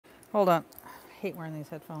Hold on. I hate wearing these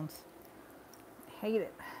headphones. I hate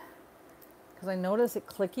it. Because I notice it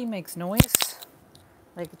clicky makes noise.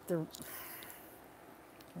 Like the.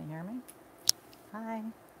 Can you hear me? Hi.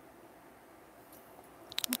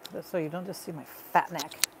 So you don't just see my fat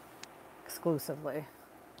neck exclusively.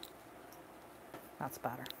 That's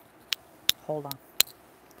better. Hold on.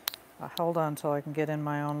 Hold on until I can get in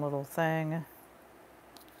my own little thing.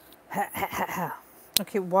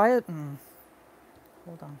 Okay, why?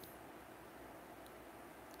 Hold on.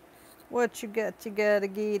 What you got? You gotta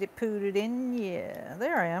get it, put it in. Yeah,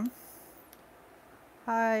 there I am.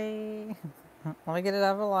 Hi. Let me get it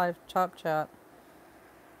out of the live top chat.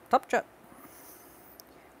 Top chat.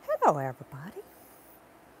 Hello, everybody.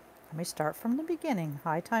 Let me start from the beginning.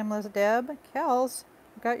 Hi, Timeless Deb. Kels,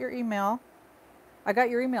 I got your email. I got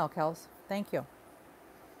your email, Kels. Thank you.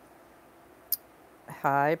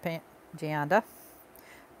 Hi, Janda.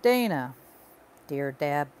 Dana. Dear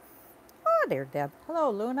Deb. Oh, dear Deb.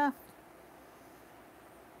 Hello, Luna.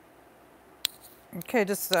 Okay,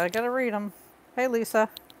 just I gotta read them. Hey, Lisa.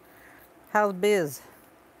 How's biz?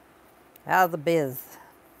 How's the biz?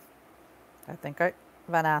 I think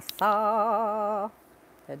Vanessa.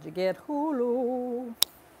 Did you get Hulu?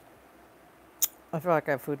 I feel like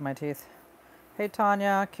I have food in my teeth. Hey,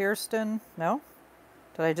 Tanya. Kirsten. No?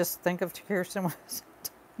 Did I just think of Kirsten when I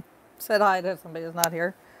said hi to somebody who's not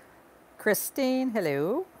here? Christine.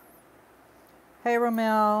 Hello. Hey,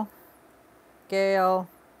 Romel. Gail.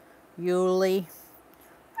 Yuli.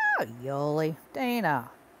 Oh, Yuli. Dana.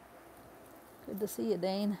 Good to see you,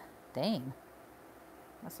 Dane. Dane.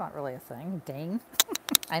 That's not really a thing. Dane.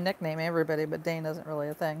 I nickname everybody, but Dane isn't really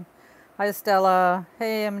a thing. Hi, Stella.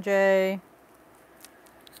 Hey, MJ.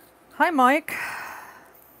 Hi, Mike.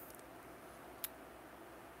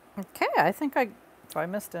 Okay, I think if I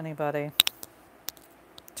missed anybody,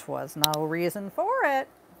 'twas no reason for it.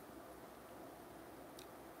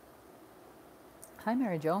 Hi,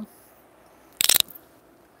 Mary Jo.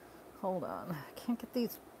 Hold on. I can't get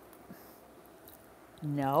these.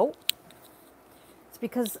 No. It's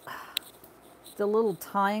because the little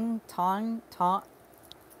the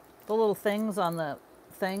little things on the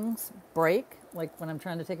things break. Like when I'm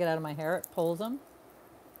trying to take it out of my hair, it pulls them.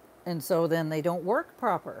 And so then they don't work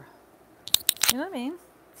proper. You know what I mean?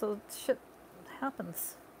 So shit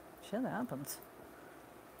happens. Shit happens.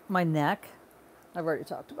 My neck, I've already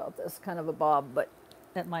talked about this, kind of a bob, but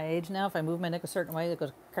at my age now, if I move my neck a certain way, it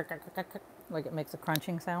goes like it makes a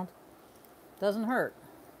crunching sound. Doesn't hurt,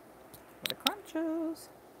 but it crunches.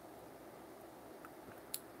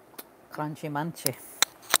 Crunchy munchy.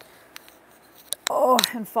 Oh,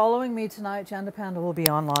 and following me tonight, Janda Panda will be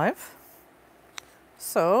on live.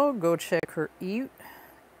 So go check her eat.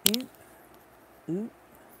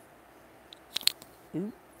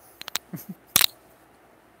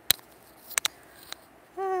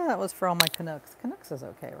 That was for all my Canucks. Canucks is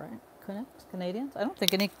okay, right? Canucks? Canadians? I don't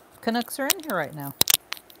think any Canucks are in here right now.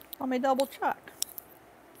 Let me double check.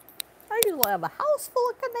 I usually have a house full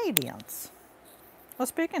of Canadians. Well,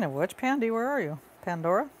 speaking of which, Pandy, where are you?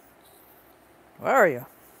 Pandora? Where are you?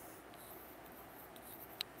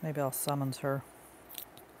 Maybe I'll summons her.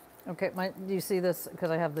 Okay, do you see this?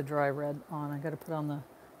 Because I have the dry red on. I got to put on the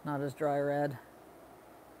not as dry red.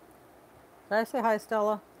 Did I say hi,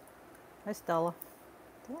 Stella? Hi, Stella.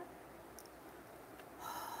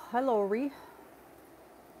 Hi, Lori.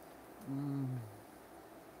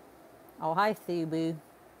 Oh, hi, Thubu.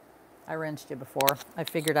 I rinsed you before. I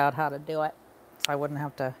figured out how to do it, so I wouldn't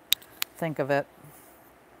have to think of it.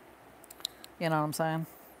 You know what I'm saying?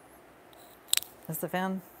 Is the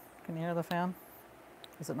fan? Can you hear the fan?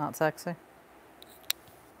 Is it not sexy?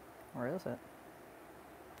 Or is it?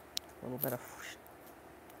 A little bit of whoosh.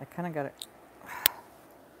 I kind of got it.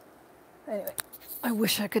 Anyway, I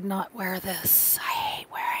wish I could not wear this. I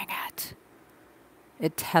hate wearing it.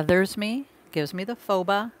 It tethers me, gives me the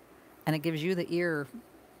phoba, and it gives you the ear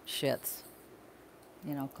shits.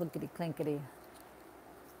 You know, clinkety clinkety.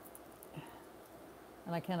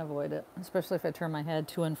 And I can't avoid it, especially if I turn my head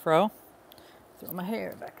to and fro. Throw my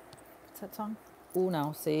hair back. What's that song? Ooh,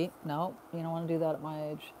 no, see? No, you don't want to do that at my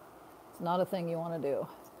age. It's not a thing you want to do.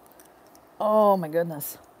 Oh my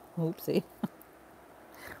goodness. Oopsie.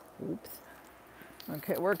 Oops.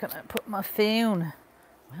 Okay, where can I put my phone?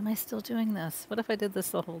 Why am I still doing this? What if I did this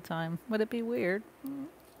the whole time? Would it be weird?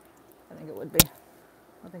 I think it would be.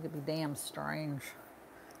 I think it'd be damn strange.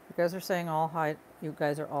 You guys are saying all hi. You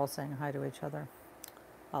guys are all saying hi to each other.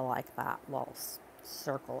 I like that little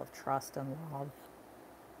circle of trust and love.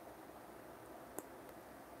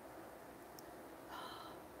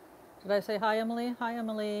 Did I say hi, Emily? Hi,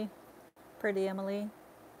 Emily. Pretty Emily.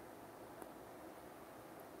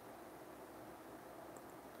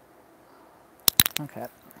 Okay.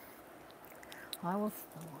 I will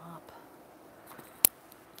stop.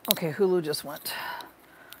 Okay, Hulu just went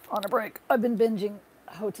on a break. I've been binging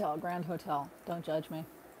Grand Hotel. Don't judge me.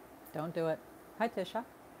 Don't do it. Hi, Tisha.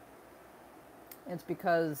 It's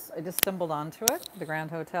because I just stumbled onto it, the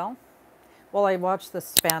Grand Hotel. Well, I watched the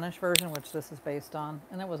Spanish version, which this is based on,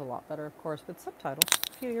 and it was a lot better, of course, but subtitles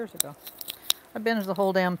a few years ago. I binged the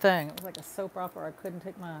whole damn thing. It was like a soap opera. I couldn't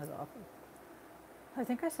take my eyes off it. I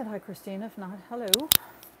think I said hi, Christine. If not, hello.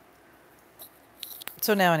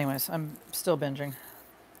 So now, anyways, I'm still binging.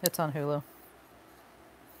 It's on Hulu.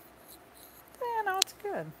 Yeah, no, it's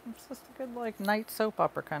good. It's just a good, like, night soap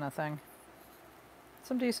opera kind of thing.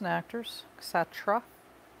 Some decent actors, etc.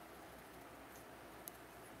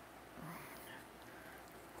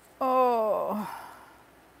 Oh.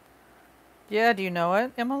 Yeah, do you know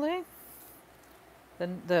it, Emily?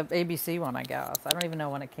 The ABC one, I guess. I don't even know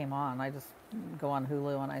when it came on. I just go on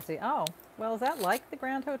Hulu and I see, oh, well, is that like the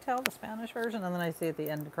Grand Hotel, the Spanish version? And then I see at the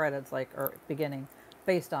end credits, like, or beginning,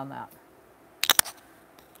 based on that.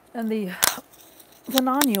 And the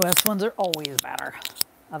non-US ones are always better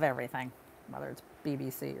of everything, whether it's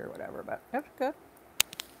BBC or whatever, but it's good.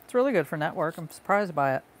 It's really good for network. I'm surprised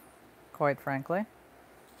by it, quite frankly.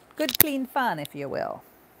 Good, clean fun, if you will.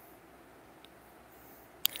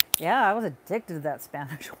 Yeah, I was addicted to that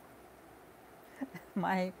Spanish one.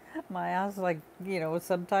 My ass, like, you know, with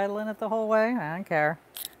subtitling it the whole way. I don't care.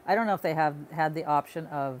 I don't know if they have had the option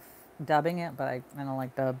of dubbing it, but I don't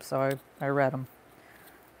like dubs, so I read them.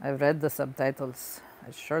 I read the subtitles.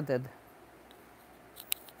 I sure did.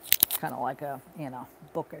 Kind of like a, you know,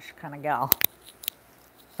 bookish kind of gal.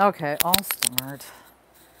 Okay, I'll start.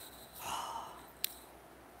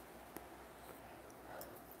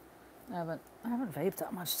 I haven't vaped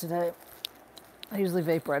that much today. I usually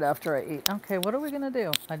vape right after I eat. Okay, what are we gonna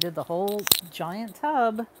do? I did the whole giant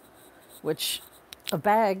tub, which of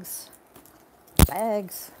bags.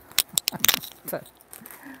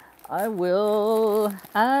 I will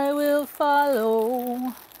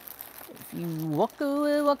follow. If you walk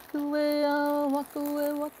away, I'll walk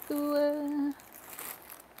away.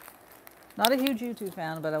 Not a huge YouTube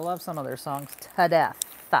fan, but I love some of their songs to death.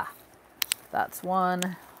 That's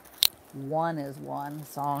one. One is one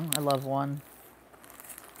song. I love One.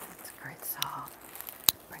 It's a great song.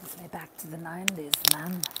 Brings me back to the 90s,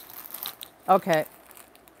 man. Okay.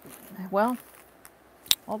 Well,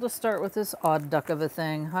 I'll just start with this odd duck of a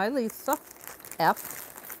thing. Hi, Lisa.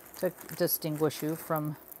 F, to distinguish you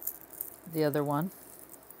from the other one.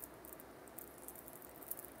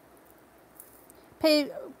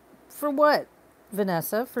 Pay for what,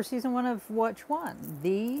 Vanessa? For season 1 of which one?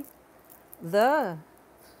 The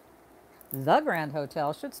Grand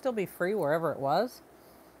Hotel should still be free wherever it was.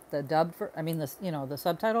 The dubbed, the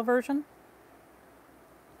subtitle version.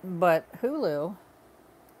 But Hulu,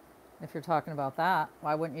 if you're talking about that,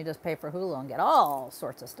 why wouldn't you just pay for Hulu and get all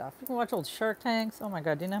sorts of stuff? You can watch old Shark Tanks. Oh my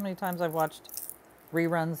God, do you know how many times I've watched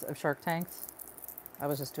reruns of Shark Tanks? I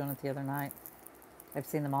was just doing it the other night. I've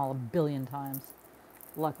seen them all a billion times.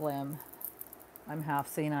 Luckily, I'm half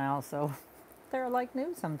senile, so they're like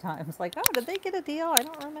new sometimes. Like, oh, did they get a deal? I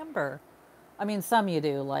don't remember. I mean, some you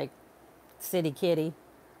do, like City Kitty.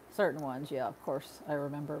 Certain ones, yeah, of course, I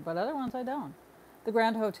remember. But other ones, I don't. The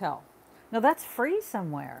Grand Hotel. Now, that's free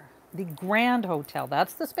somewhere. The Grand Hotel.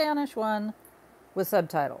 That's the Spanish one with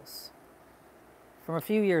subtitles from a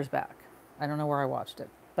few years back. I don't know where I watched it.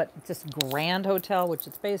 But this Grand Hotel, which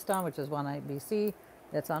it's based on, which is one ABC,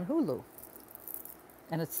 it's on Hulu.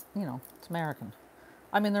 And it's, you know, it's American.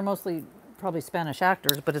 I mean, they're mostly probably Spanish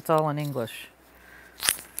actors, but it's all in English.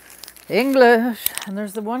 English. And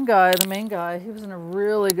there's the one guy, the main guy. He was in a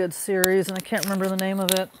really good series, and I can't remember the name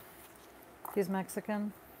of it. He's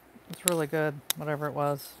Mexican. It's really good, whatever it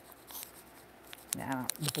was. Yeah,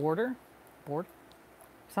 The Border?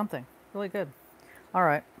 Something. Really good. All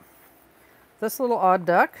right. This little odd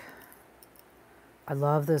duck. I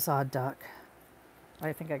love this odd duck.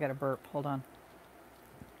 I think I got a burp. Hold on.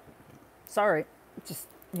 Sorry. Just,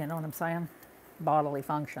 you know what I'm saying? Bodily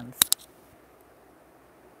functions.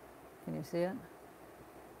 Can you see it?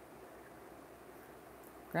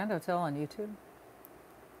 Grand Hotel on YouTube?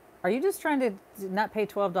 Are you just trying to not pay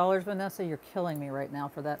 $12, Vanessa? You're killing me right now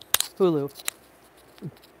for that Hulu.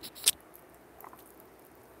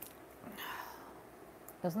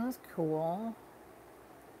 Isn't this cool?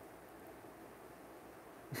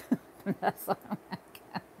 Vanessa, oh my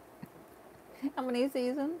God. How many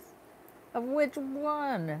seasons? Of which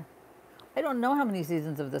one? I don't know how many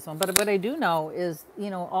seasons of this one, but what I do know is, you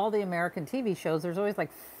know, all the American TV shows, there's always like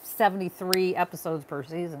 73 episodes per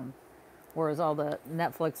season. Whereas all the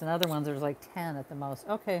Netflix and other ones, there's like 10 at the most.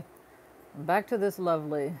 Okay, Back to this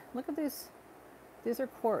lovely, look at these. These are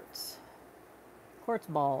quartz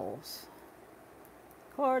balls.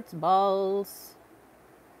 Quartz balls.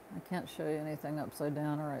 I can't show you anything upside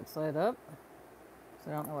down or right side up,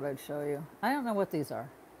 so I don't know what I'd show you. I don't know what these are.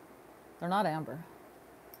 They're not amber.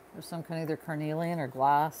 They're some kind of either carnelian or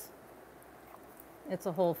glass. It's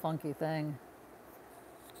a whole funky thing.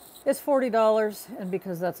 It's $40, and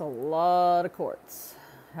because that's a lot of quartz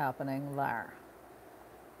happening there.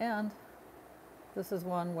 And this is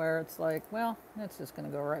one where it's like, well, it's just going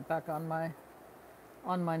to go right back on my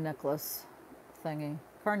necklace thingy.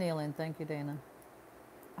 Carnelian, thank you, Dana.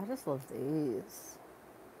 I just love these.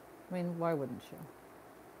 I mean, why wouldn't you?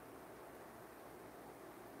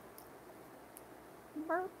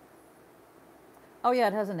 Burp. Oh yeah,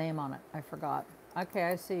 it has a name on it. I forgot. Okay,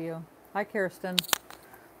 I see you. Hi, Kirsten.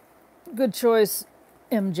 Good choice,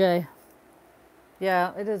 MJ.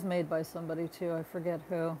 Yeah, it is made by somebody too. I forget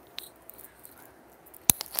who.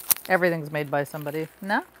 Everything's made by somebody.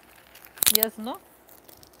 No? Yes, no?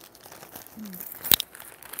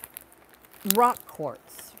 Rock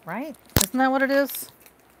quartz, right? Isn't that what it is?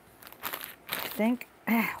 I think.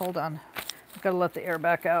 Hold on. I've got to let the air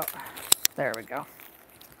back out. There we go.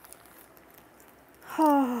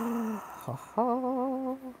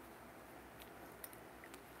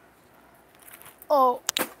 Oh.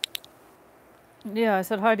 Yeah, I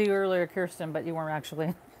said hi to you earlier, Kirsten, but you weren't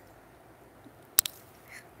actually.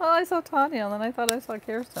 Well, I saw Tanya, and then I thought I saw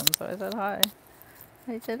Kirsten, so I said hi.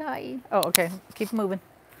 I said hi. Oh, okay. Keep moving.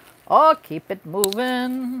 Oh, keep it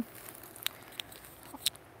moving.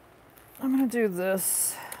 I'm going to do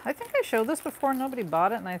this. I think I showed this before. Nobody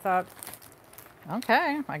bought it, and I thought,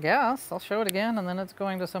 okay, I guess. I'll show it again, and then it's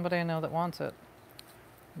going to somebody I know that wants it.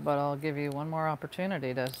 But I'll give you one more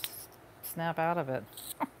opportunity to snap out of it.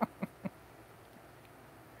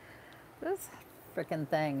 This frickin'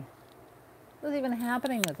 thing. What's even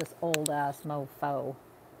happening with this old-ass mofo?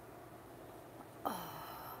 Oh.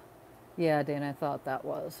 Yeah, Dana, I thought that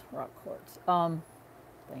was rock quartz.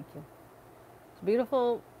 Thank you. It's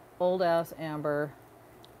beautiful old-ass amber.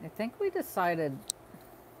 I think we decided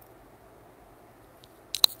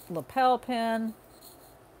lapel pin.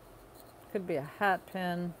 Could be a hat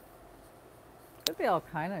pin. Could be all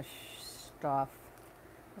kind of stuff.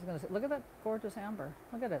 I was gonna say, look at that gorgeous amber.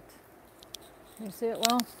 Look at it. Can you see it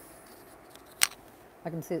well? I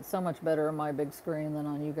can see it so much better on my big screen than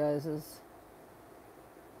on you guys's.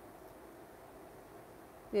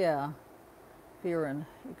 Yeah. If you were in,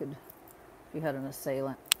 you could, if you had an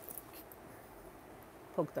assailant,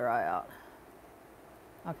 poke their eye out.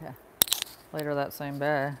 Okay. Later that same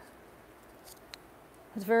day.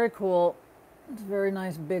 It's very cool. It's a very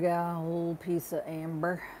nice big old piece of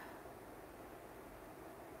amber.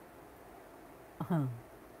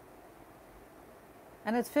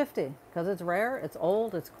 And it's 50 because it's rare, it's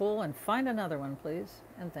old, it's cool, and find another one, please.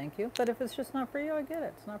 And thank you. But if it's just not for you, I get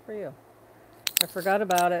it. It's not for you. I forgot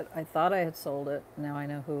about it. I thought I had sold it. Now I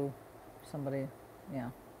know who somebody, yeah.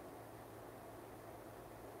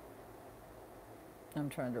 I'm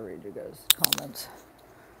trying to read you guys' comments.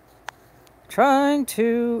 Trying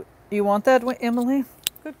to, you want that, Emily?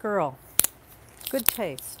 Good girl. Good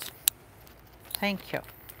taste. Thank you.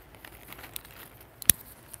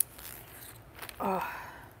 Oh.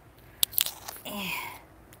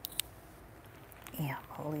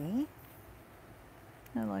 Emily.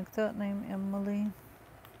 I like that name, Emily.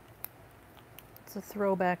 It's a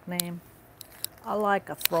throwback name. I like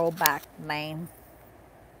a throwback name.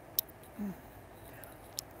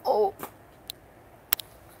 Oh.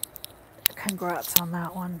 Congrats on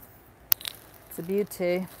that one. It's a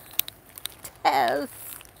beauty. Yes.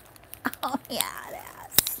 Oh, yeah, it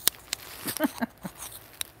is. Yeah,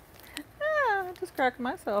 I just cracked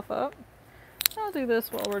myself up. I'll do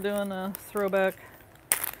this while we're doing a throwback.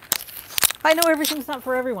 I know everything's not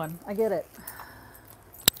for everyone. I get it.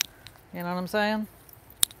 You know what I'm saying?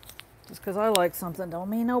 Just because I like something don't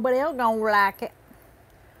mean nobody else gonna like it.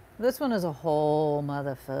 This one is a whole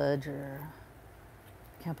mother fudger.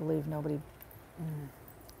 Can't believe nobody...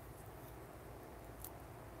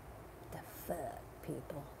 The fuck,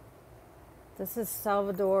 people. This is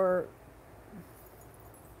Salvador...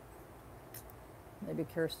 Maybe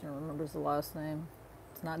Kirsten remembers the last name.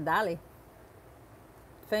 It's not Dali.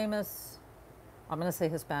 Famous, I'm going to say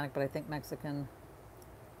Hispanic, but I think Mexican.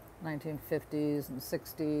 1950s and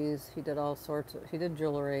 60s. He did all sorts of... He did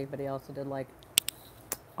jewelry, but he also did, like,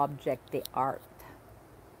 object d'art.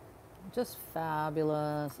 Just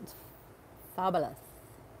fabulous. It's fabulous.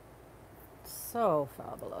 So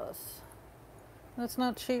fabulous. And it's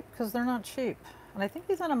not cheap because they're not cheap. And I think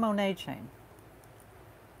he's on a Monet chain.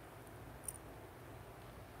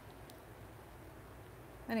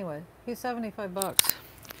 Anyway, he's 75 bucks.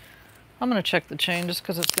 I'm gonna check the chain just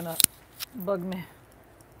because it's gonna bug me.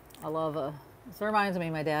 I love this reminds me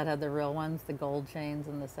my dad had the real ones, the gold chains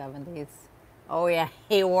in the 70s. Oh yeah,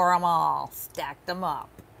 he wore them all, stacked them up.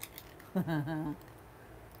 Oh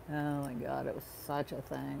my God, it was such a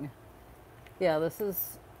thing. Yeah, this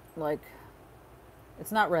is like,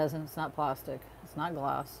 it's not resin, it's not plastic, it's not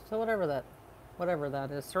glass. So whatever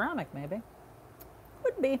that is, ceramic maybe.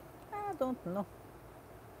 Could be, I don't know.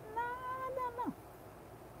 No, I don't know.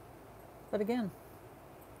 But again,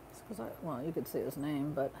 it's because well, you could see his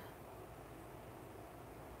name, but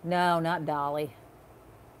no, not Dolly.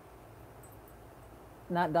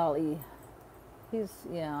 Not Dolly.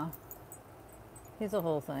 Yeah. He's a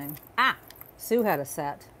whole thing. Ah! Sue had a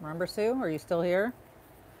set. Remember Sue? Are you still here?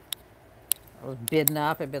 I was bidding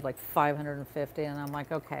up. I bid like 550, and I'm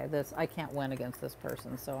like, okay, I can't win against this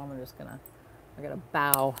person, so I gotta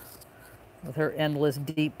bow with her endless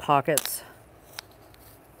deep pockets.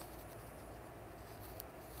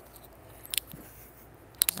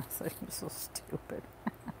 I'm so stupid.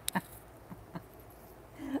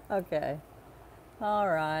 Okay. All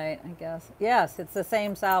right, I guess. Yes, it's the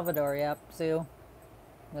same Salvador. Yep, Sue.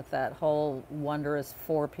 With that whole wondrous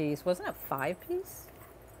 4-piece. Wasn't it 5-piece?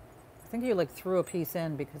 I think you like threw a piece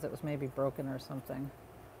in because it was maybe broken or something.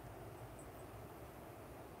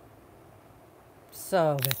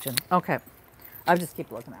 So bitchin'. Okay. I just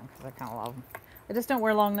keep looking at them because I kind of love them. I just don't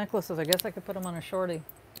wear long necklaces. I guess I could put them on a shorty.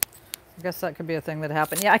 I guess that could be a thing that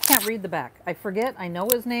happened. Yeah, I can't read the back. I forget. I know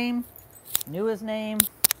his name. Knew his name.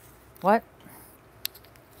 What?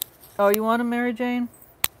 Oh, you want him, Mary Jane?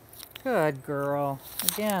 Good girl.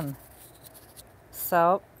 Again.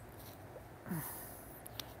 So,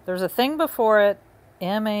 there's a thing before it.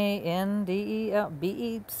 Mandel,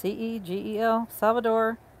 Becegel,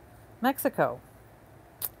 Salvador, Mexico.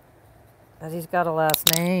 But he's got a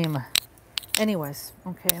last name. Anyways,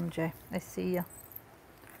 okay, MJ, I see ya.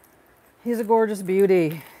 He's a gorgeous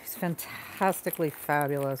beauty. He's fantastically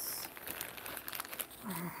fabulous.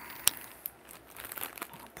 I'll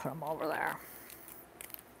put him over there.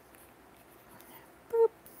 Boop.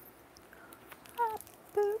 Ah,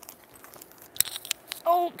 boop.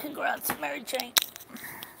 Oh, congrats, Mary Jane.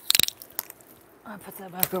 I'll put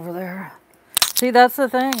that back over there. See, that's the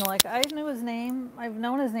thing. Like, I knew his name. I've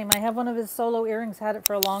known his name. I have one of his solo earrings. Had it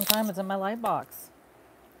for a long time. It's in my light box.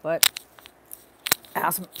 But,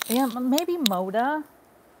 yeah, maybe Moda.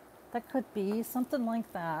 That could be something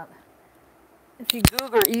like that. If you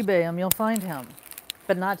Google or eBay him, you'll find him.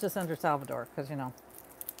 But not just under Salvador, because, you know,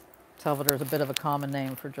 Salvador is a bit of a common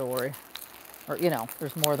name for jewelry. Or, you know,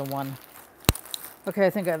 there's more than one. Okay, I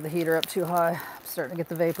think I have the heater up too high. I'm starting to get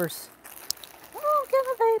the vapors. Oh, get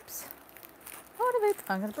the vapes. Oh, the vapes.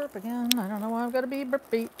 I'm going to burp again. I don't know why I've got to be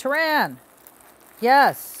burpy. Turan.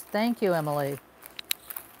 Yes. Thank you, Emily.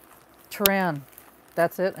 Turan.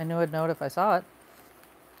 That's it. I knew I'd know it if I saw it.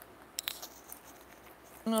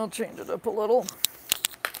 And I'll change it up a little.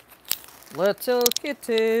 Little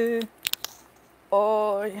kitty.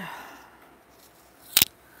 Oh, yeah.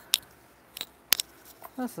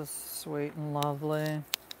 This is sweet and lovely.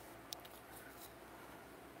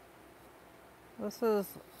 This is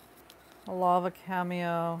a Lava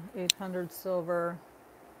Cameo, 800 silver,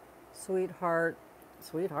 sweethearts,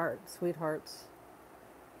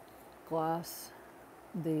 glass.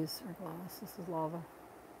 These are glass. This is lava.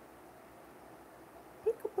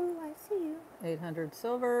 Peekaboo, I see you. 800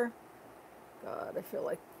 silver. God, I feel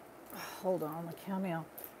like, hold on, the Cameo.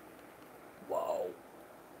 Whoa.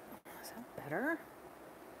 Is that better?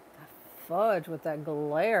 That fudge with that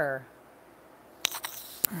glare.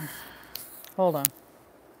 Hold on.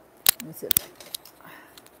 Let me see it.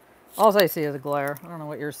 All I see is a glare. I don't know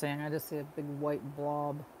what you're seeing. I just see a big white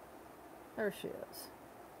blob. There she is.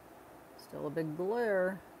 Still a big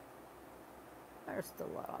glare. There's the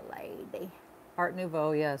little lady. Art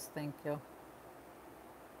Nouveau, yes, thank you.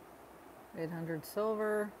 800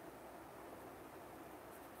 silver.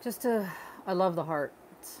 I love the heart.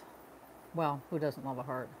 Well, who doesn't love a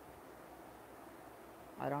heart?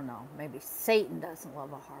 I don't know. Maybe Satan doesn't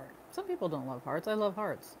love a heart. Some people don't love hearts. I love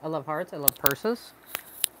hearts. I love hearts. I love purses.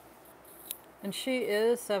 And she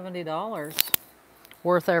is $70.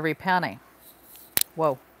 Worth every penny.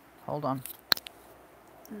 Whoa. Hold on.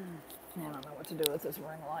 I don't know what to do with this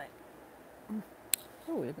ring light.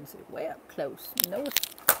 Oh, you can see way up close. No.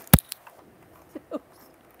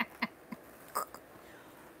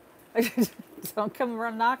 Don't come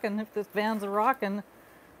run knocking if this van's rocking.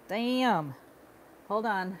 Damn. Hold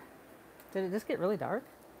on. Did it just get really dark?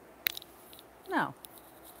 No.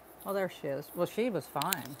 Oh, there she is. Well, she was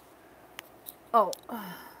fine. Oh.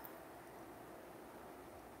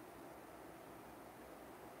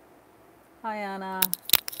 Hi, Anna.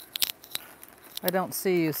 I don't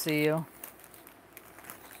see you.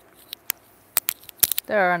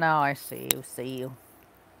 There, now I see you.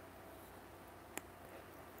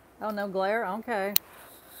 Oh, no glare? Okay.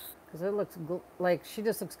 Because it looks like she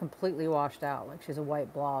just looks completely washed out, like she's a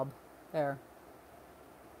white blob. There.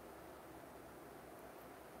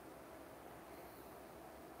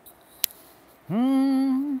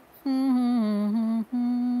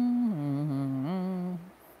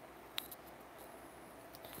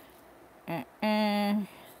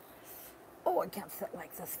 Oh, I can't sit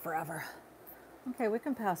like this forever. Okay, we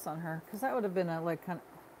can pass on her because that would have been a like kind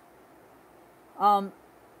of.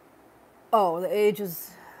 Oh, the age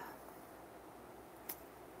is.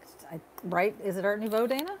 Right? Is it Art Nouveau,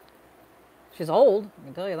 Dana? She's old. I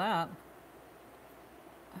can tell you that.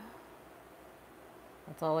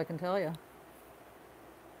 That's all I can tell you.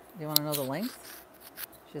 Do you want to know the length?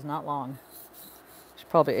 She's not long. She's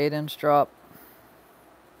probably 8-inch drop.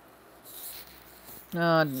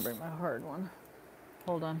 No, I didn't bring my hard one.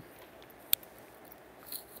 Hold on.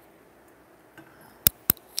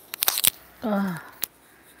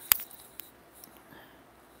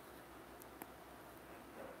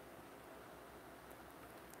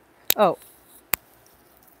 Oh,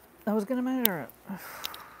 I was gonna measure it.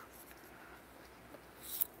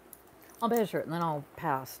 I'll measure it and then I'll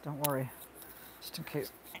pass. Don't worry, just in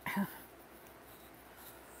case.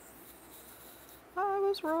 I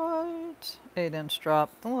was right. 8-inch drop.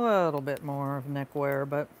 A little bit more of neck wear,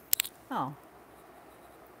 but oh,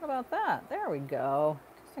 what about that? There we go.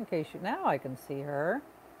 Just in case you. Now I can see her.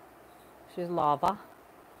 She's lava.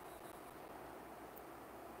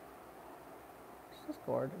 She's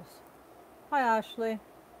gorgeous. Hi, Ashley.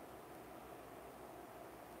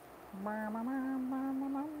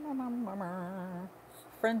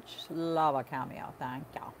 French lava cameo, thank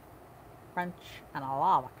you. French and a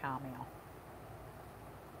lava cameo.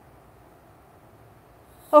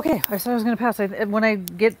 Okay, I said I was going to pass.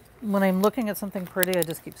 When I'm looking at something pretty, I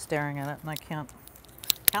just keep staring at it, and I can't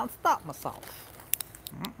stop myself.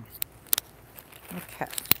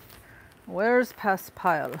 Okay, where's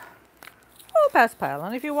Paspile? Oh, Paspile.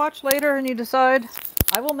 And if you watch later and you decide,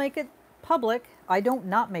 I will make it public. I don't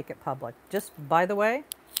not make it public. Just by the way,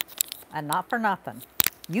 and not for nothing.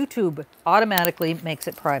 YouTube automatically makes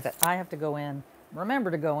it private. I have to go in,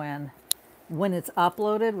 remember to go in when it's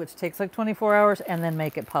uploaded, which takes like 24 hours, and then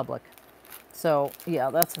make it public. So yeah,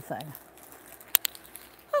 that's the thing.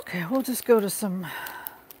 Okay, we'll just go to some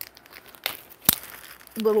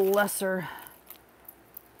little lesser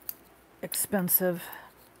expensive,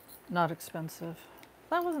 not expensive.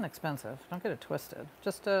 That wasn't expensive. Don't get it twisted.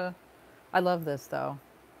 Just I love this though.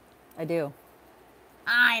 I do.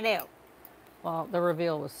 I do. Well, the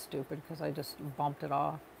reveal was stupid because I just bumped it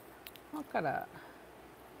off. Look at that.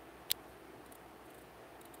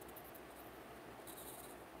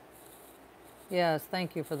 Yes,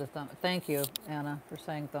 thank you for the thumb. Thank you, Anna, for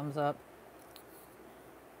saying thumbs up.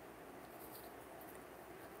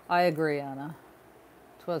 I agree, Anna.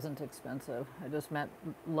 It wasn't expensive. I just meant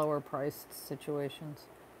lower priced situations.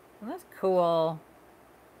 And that's cool.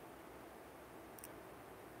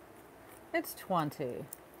 It's 20.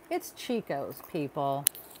 It's Chico's, people.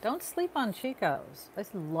 Don't sleep on Chico's. I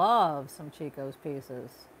love some Chico's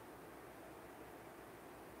pieces.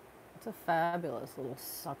 It's a fabulous little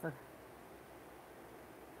sucker.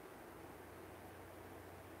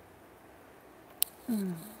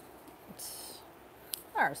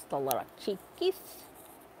 There's the little cheekies.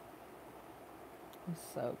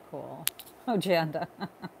 So cool. Oh, Janda.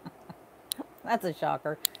 That's a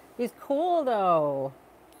shocker. He's cool though.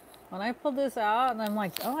 When I pulled this out and I'm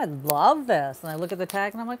like, oh, I love this. And I look at the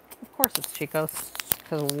tag and I'm like, of course it's Chico's.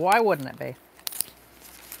 Because why wouldn't it be?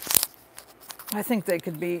 I think they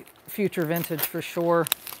could be future vintage for sure.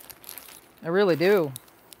 I really do.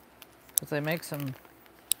 Because they make some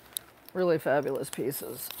really fabulous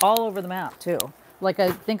pieces. All over the map too. Like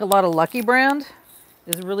I think a lot of Lucky Brand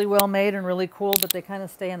is really well made and really cool, but they kind of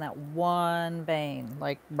stay in that one vein.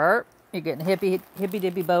 Like Bert, you're getting hippy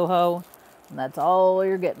dippy boho, and that's all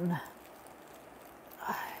you're getting.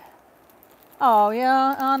 Oh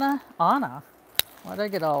yeah, Anna. Anna. Why'd I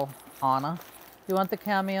get all Anna? You want the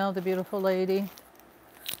cameo, the beautiful lady?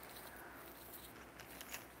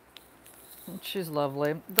 She's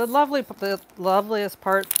lovely. The loveliest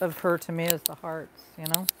part of her to me is the hearts, you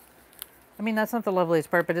know? I mean, that's not the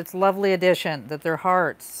loveliest part, but it's lovely addition that they're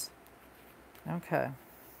hearts. Okay.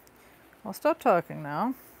 I'll stop talking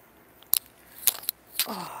now.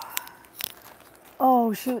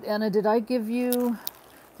 Oh, shoot, Anna, did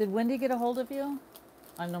Wendy get a hold of you?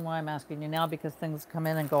 I don't know why I'm asking you now because things come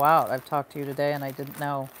in and go out. I've talked to you today and I didn't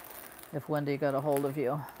know. if Wendy got a hold of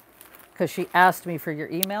you. Because she asked me for your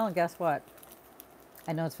email, and guess what?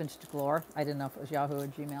 I know it's Vintage Galore. I didn't know if it was Yahoo or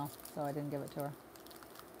Gmail, so I didn't give it to her.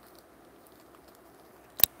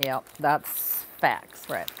 Yep, that's facts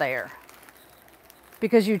right there.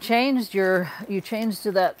 Because you changed to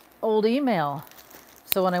that old email.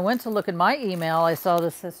 So when I went to look at my email, I saw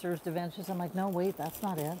the Sisters Da Vinci's. I'm like, no, wait, that's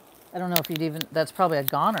not it. I don't know if you'd even, that's probably a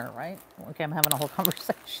goner, right? Okay, I'm having a whole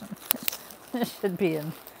conversation. It should be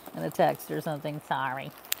in a text or something.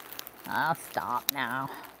 Sorry. I'll stop now.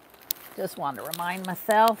 Just wanted to remind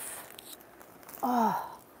myself.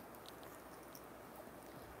 Oh.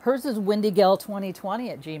 Hers is WendyGell2020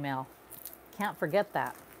 at Gmail. Can't forget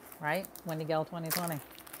that, right? WendyGell2020.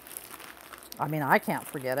 I mean, I can't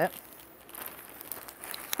forget it.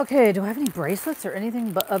 Okay, do I have any bracelets or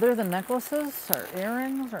anything but other than necklaces or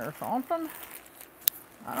earrings or something?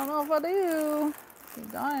 I don't know if I do. You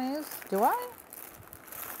guys, do I?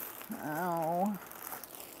 Oh,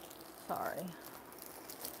 sorry.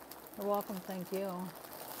 You're welcome, thank you.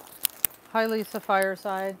 Hi, Lisa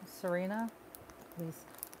Fireside. Serena?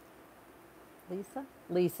 Lisa?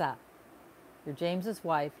 Lisa. You're James's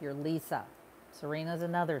wife, you're Lisa. Serena's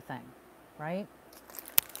another thing, right?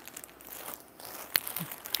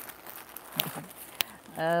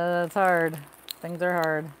 It's hard. Things are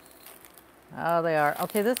hard. Oh, they are.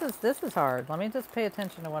 Okay, this is hard. Let me just pay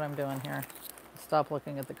attention to what I'm doing here. Stop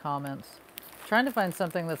looking at the comments. I'm trying to find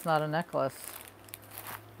something that's not a necklace.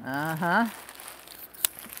 Uh-huh.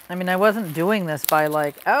 I mean, I wasn't doing this by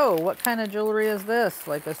like, oh, what kind of jewelry is this?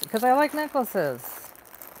 Like this, because I like necklaces.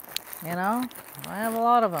 You know? I have a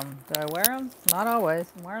lot of them. Do I wear them? Not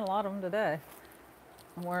always. I'm wearing a lot of them today.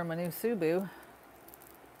 I'm wearing my new Subu.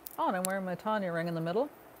 Oh, and I'm wearing my Tanya ring in the middle.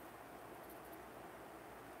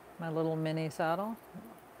 My little mini saddle.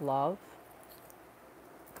 Love.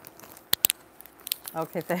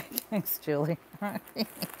 Okay, thanks, Julie.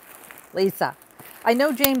 Lisa. I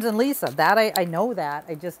know James and Lisa. That I know that.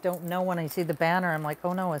 I just don't know when I see the banner. I'm like,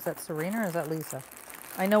 oh no, is that Serena or is that Lisa?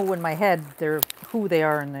 I know in my head they're who they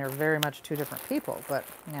are and they're very much two different people, but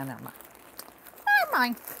yeah, never mind. Never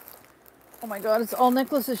mind. Oh my God, it's all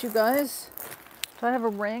necklaces, you guys. Do I have a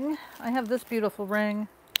ring? I have this beautiful ring.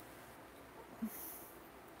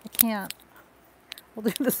 I can't. We'll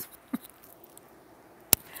do this.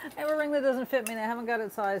 I have a ring that doesn't fit me and I haven't got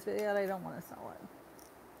it sized, but yet I don't want to sell it.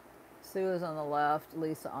 Sue is on the left,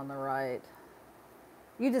 Lisa on the right.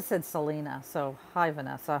 You just said Selena, so hi,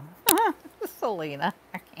 Vanessa. Selena.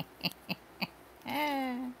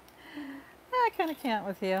 I kind of can't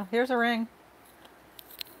with you. Here's a ring.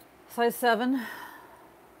 Size 7.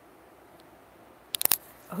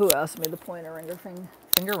 Who asked me the pointer ring or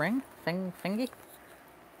finger ring? Fingy?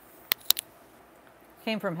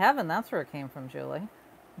 Came from heaven. That's where it came from, Julie.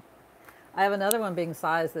 I have another one being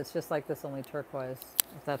sized that's just like this, only turquoise,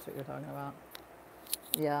 if that's what you're talking about.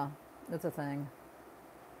 Yeah, it's a thing.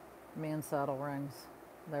 Me and saddle rings.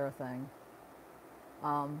 They're a thing.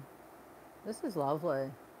 This is lovely.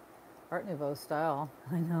 Art Nouveau style.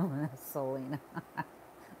 I know, Selena.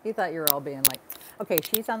 You thought you were all being like, okay,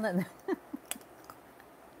 she's on the...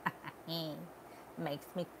 Makes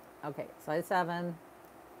me... Okay, size 7.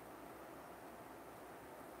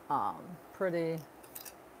 Pretty.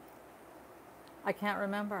 I can't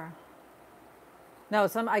remember. No,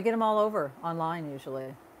 I get them all over online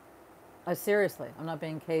usually. Seriously, I'm not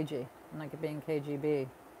being cagey. I'm not being KGB.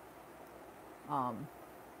 I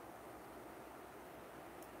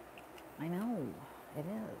know, it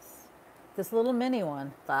is. This little mini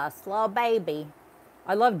one, the slow baby,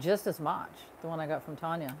 I love just as much. The one I got from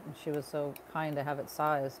Tanya, and she was so kind to have it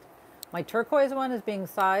sized. My turquoise one is being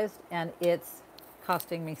sized, and it's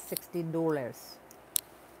costing me $60.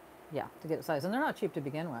 Yeah, to get it sized. And they're not cheap to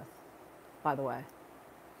begin with, by the way.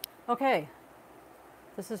 Okay,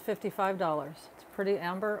 this is $55. It's pretty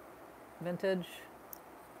amber, vintage.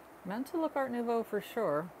 Meant to look Art Nouveau for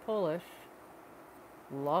sure. Polish.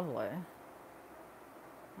 Lovely.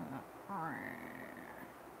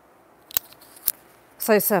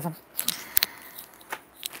 Size 7.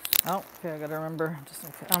 Oh, okay, I gotta remember. Just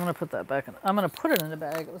okay. I'm gonna put that back in. I'm gonna put it in a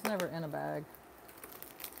bag. It was never in a bag.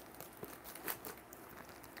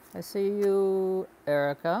 I see you,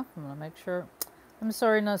 Erica. I'm gonna make sure. I'm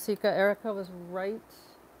sorry, Nasika. Erica was right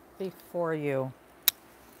before you.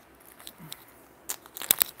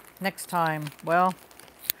 Next time. Well,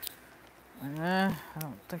 I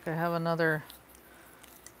don't think I have another.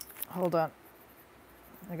 Hold on.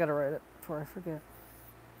 I gotta write it before I forget.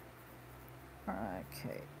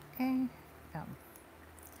 Okay.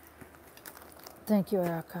 Thank you,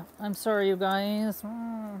 Erica. I'm sorry, you guys.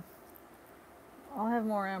 I'll have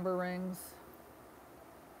more amber rings.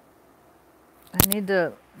 I need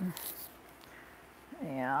to,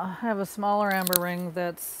 yeah, I have a smaller amber ring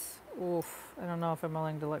that's, oof, I don't know if I'm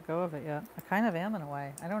willing to let go of it yet. I kind of am in a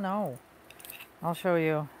way. I don't know. I'll show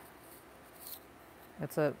you.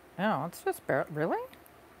 It's a, no, it's just, really?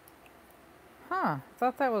 Huh, I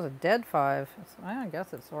thought that was a dead 5. I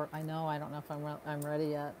guess it's, or I know, I don't know if I'm ready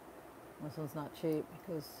yet. This one's not cheap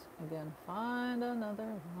because, again, find another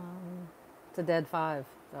one. It's a dead 5,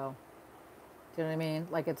 though. Do you know what I mean?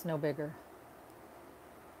 Like, it's no bigger.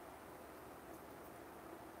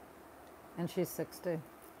 And she's 60.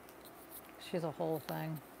 She's a whole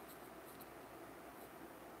thing.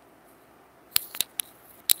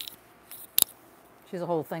 She's a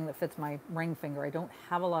whole thing that fits my ring finger. I don't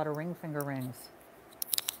have a lot of ring finger rings.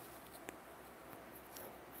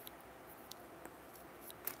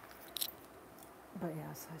 But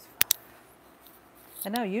yeah, size 5. I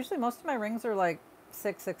know, usually most of my rings are like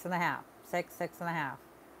 6, 6.5. 6, 6.5.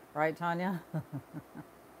 Right, Tanya?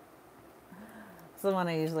 It's the one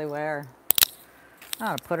I usually wear.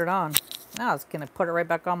 I ought to put it on. Now I was going to put it right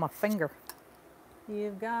back on my finger.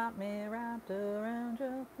 You've got me wrapped around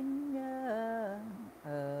your finger.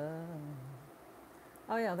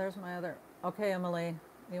 Oh yeah, there's my other. Okay, Emily,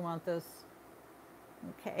 you want this?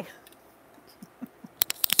 Okay.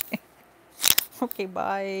 Okay,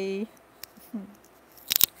 bye.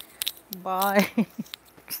 Bye.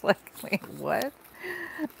 It's like, wait, what?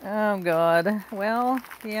 Oh God. Well,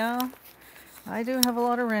 yeah, I do have a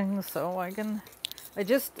lot of rings, so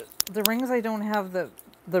the rings I don't have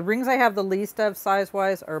the rings I have the least of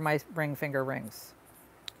size-wise are my ring finger rings,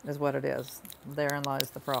 is what it is. Therein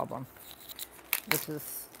lies the problem, which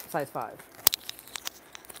is size 5.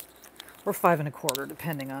 Or 5.25,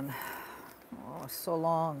 depending on, oh, so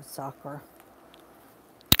long, Sakura.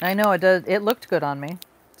 I know, it looked good on me.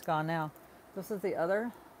 It's gone now. This is the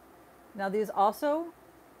other. Now these also,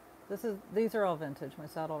 these are all vintage, my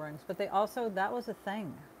saddle rings, but that was a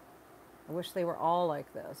thing. I wish they were all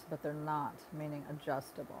like this, but they're not, meaning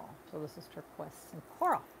adjustable. So this is turquoise and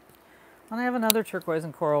coral. And I have another turquoise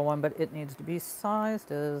and coral one, but it needs to be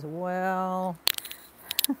sized as well.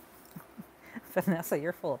 Vanessa,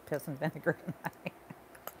 you're full of piss and vinegar tonight.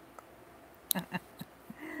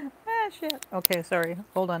 Ah, shit. Okay, sorry.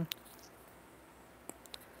 Hold on.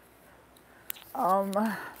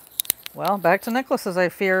 Well, back to necklaces, I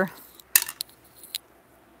fear.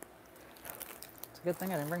 It's a good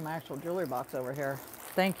thing I didn't bring my actual jewelry box over here.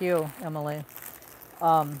 Thank you, Emily.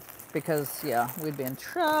 Because, yeah, we'd be in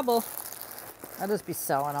trouble. I'd just be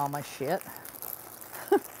selling all my shit.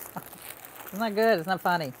 It's not good. It's not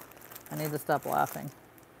funny. I need to stop laughing.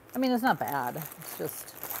 I mean, it's not bad. It's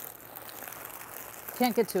just,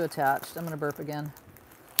 can't get too attached. I'm going to burp again.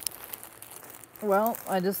 Well,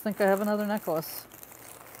 I just think I have another necklace.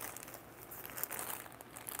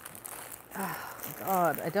 Oh,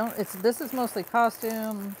 God, this is mostly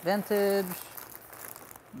costume, vintage,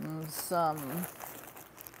 some,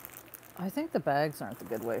 I think the bags aren't the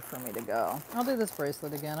good way for me to go. I'll do this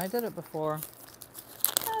bracelet again. I did it before.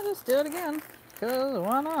 I'll just do it again, because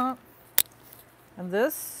why not? And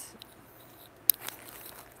this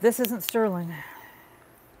isn't sterling,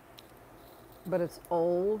 but it's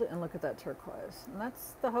old, and look at that turquoise. And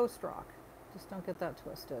that's the host rock. Just don't get that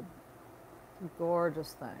twisted.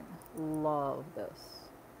 Gorgeous thing. Love this.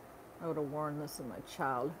 I would have worn this in my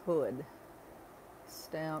childhood.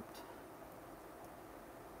 Stamped.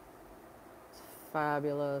 It's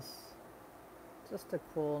fabulous. Just a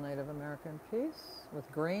cool Native American piece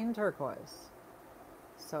with green turquoise.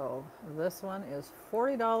 So this one is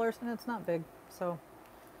 $40, and it's not big, so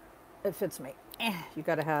it fits me. You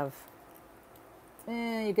gotta have,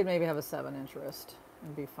 you could maybe have a 7-inch wrist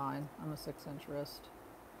and be fine. I'm a 6-inch wrist.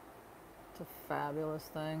 It's a fabulous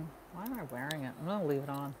thing. Why am I wearing it? I'm gonna leave it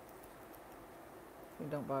on. If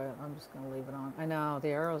you don't buy it, I'm just gonna leave it on. I know, the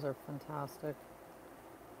arrows are fantastic.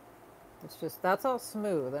 It's just, that's all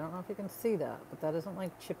smooth. I don't know if you can see that, but that isn't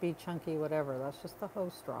like chippy, chunky, whatever. That's just the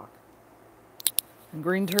host rock. And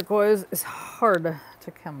green turquoise is hard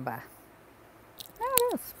to come by. Yeah,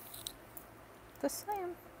 it is. The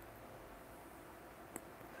same.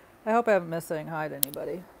 I hope I haven't missed saying hi to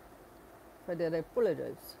anybody. If I did, I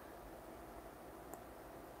apologize.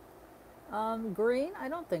 Green, I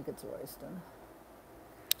don't think it's Royston.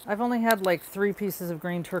 I've only had like 3 pieces of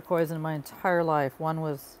green turquoise in my entire life. One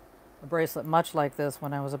was a bracelet much like this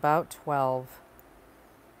when I was about 12.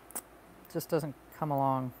 It just doesn't come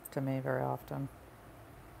along to me very often.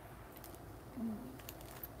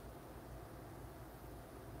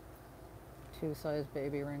 2-size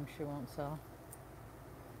baby rings she won't sell.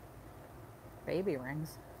 Baby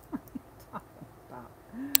rings? What are you talking about?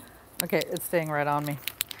 Okay, it's staying right on me.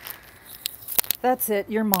 That's it.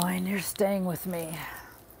 You're mine. You're staying with me.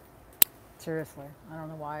 Seriously. I don't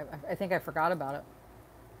know why. I think I forgot about it.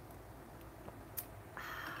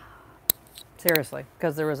 Seriously.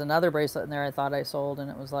 Because there was another bracelet in there I thought I sold, and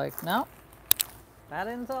it was like, no, I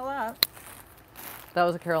didn't sell that. That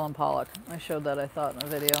was a Carolyn Pollock. I showed that, I thought, in a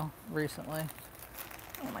video recently.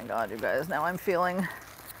 Oh my God, you guys. Now I'm feeling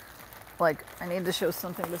like I need to show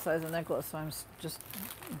something besides a necklace. So I'm just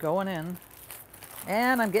going in.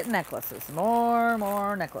 And I'm getting necklaces.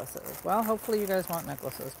 More necklaces. Well, hopefully you guys want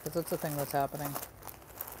necklaces, because it's a thing that's happening.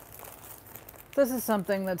 This is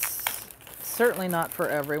something that's certainly not for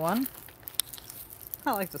everyone.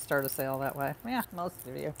 I like to start a sale that way. Yeah, most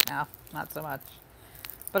of you. No, not so much.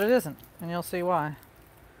 But it isn't, and you'll see why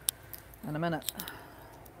in a minute.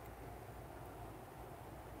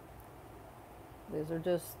 These are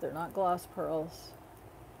just, they're not gloss pearls.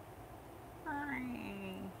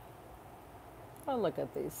 Oh, look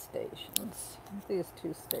at these stations. These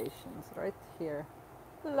two stations right here.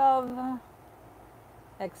 Love.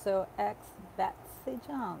 XOX Betsy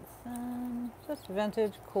Johnson. Just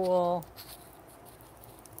vintage, cool.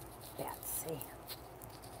 Betsy.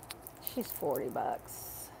 She's 40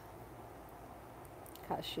 bucks.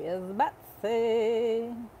 Because she is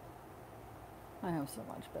Betsy. I have so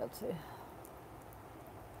much Betsy.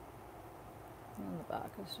 And the back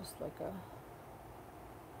is just like a...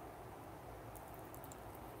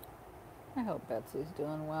 I hope Betsy's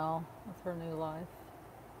doing well with her new life.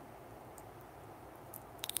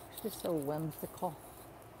 She's so whimsical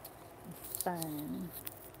and fun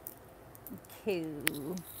and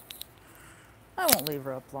cute. I won't leave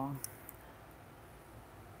her up long.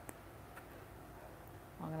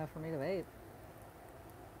 Long enough for me to wait.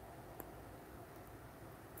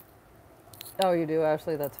 Oh, you do,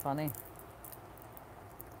 Ashley? That's funny.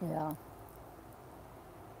 Yeah.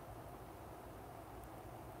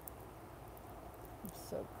 It's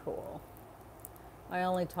so cool. I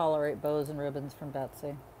only tolerate bows and ribbons from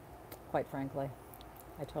Betsy, quite frankly.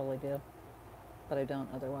 I totally do. But I don't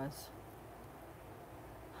otherwise.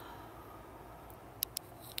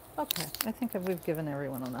 Okay, I think we've given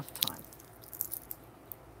everyone enough time.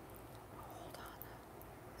 Hold on.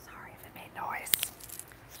 Sorry if it made noise.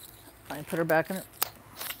 I put her back in her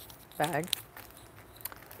bag.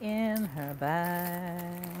 In her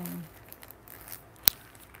bag.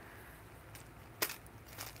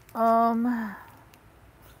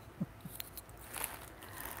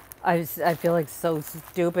 I feel like so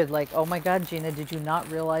stupid. Like, oh my God, Gina, did you not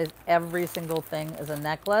realize every single thing is a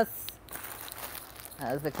necklace?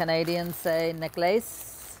 As the Canadians say,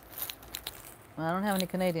 necklace. Well, I don't have any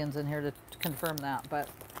Canadians in here to confirm that, but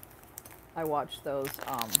I watched those.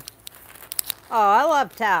 Oh, I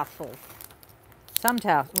love tassels. Some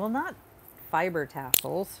tassels. Well, not fiber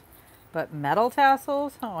tassels, but metal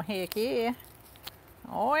tassels. Oh, heck yeah.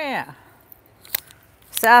 Oh, yeah.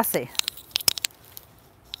 Sassy.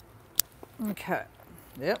 Okay.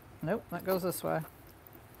 Yep. Nope. That goes this way.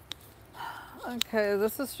 Okay.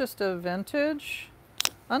 This is just a vintage,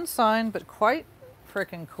 unsigned, but quite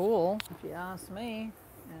freaking cool, if you ask me.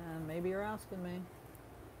 And maybe you're asking me.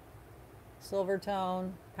 Silver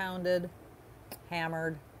tone, pounded,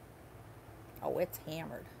 hammered. Oh, it's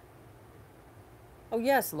hammered. Oh,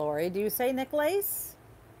 yes, Lori. Do you say necklace?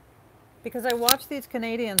 Because I watch these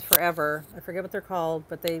Canadians forever. I forget what they're called,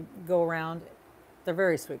 but they go around. They're a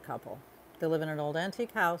very sweet couple. They live in an old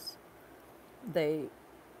antique house. They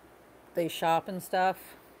shop and stuff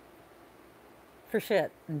for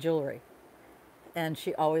shit and jewelry. And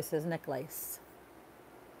she always says necklace.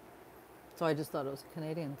 So I just thought it was a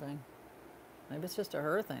Canadian thing. Maybe it's just a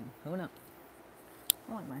her thing. Who knows?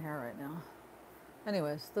 I like my hair right now.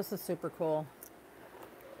 Anyways, this is super cool.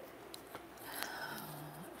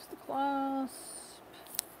 There's the clasp.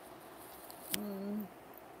 And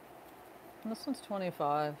this one's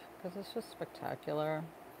 25 because it's just spectacular.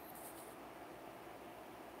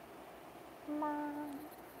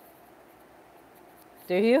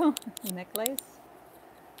 Do you? Necklace?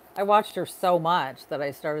 I watched her so much that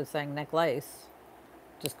I started saying necklace.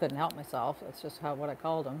 Just couldn't help myself. That's just what I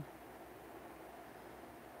called them.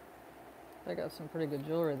 They got some pretty good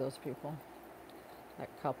jewelry, those people. That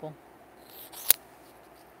couple.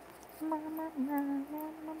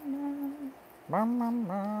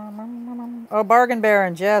 Oh, Bargain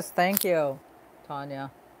Barons. Yes, thank you, Tanya.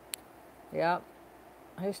 Yep.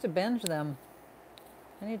 I used to binge them.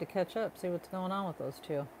 I need to catch up, see what's going on with those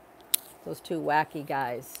two. Those two wacky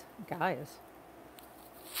guys.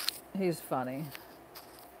 He's funny.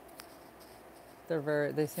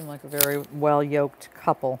 They seem like a very well-yoked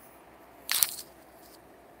couple.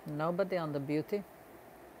 Nobody on the beauty.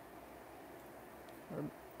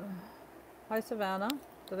 Hi, Savannah.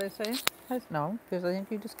 Did I say hi? No, because I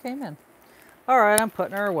think you just came in. All right, I'm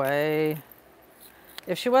putting her away.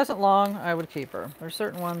 If she wasn't long, I would keep her. There's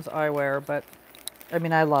certain ones I wear, but I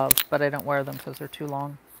mean, I love, but I don't wear them because they're too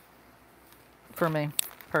long for me,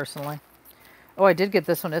 personally. Oh, I did get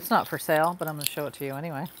this one. It's not for sale, but I'm going to show it to you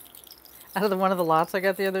anyway. Out of one of the lots I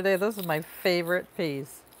got the other day, this is my favorite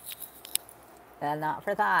piece. And not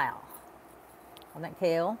for sale. Isn't it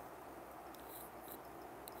cool?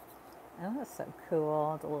 Oh, that's so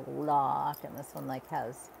cool. It's a little lock, and this one like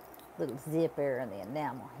has a little zipper and the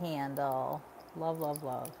enamel handle. Love, love,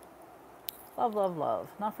 love. Love, love, love.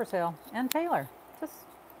 Not for sale. Ann Taylor. Just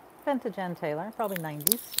vintage Ann Taylor. Probably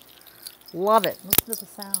 90s. Love it. Listen to the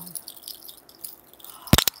sound.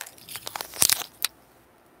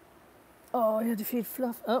 Oh, I had to feed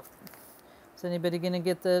Fluff. Oh. Is anybody going to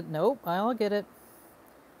get the... Nope, I'll get it.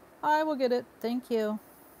 I will get it. Thank you.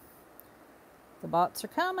 The bots are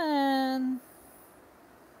coming.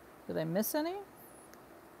 Did I miss any?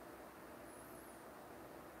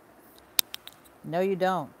 No, you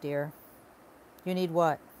don't, dear. You need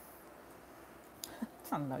what?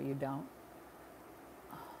 Oh, no, you don't.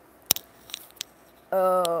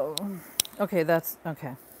 Oh, okay, that's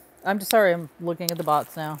okay. I'm just sorry, I'm looking at the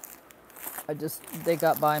bots now. They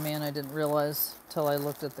got by me and I didn't realize till I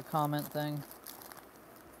looked at the comment thing.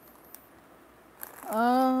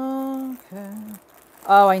 Okay.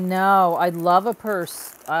 Oh, I know. I love a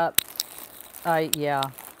purse. Yeah.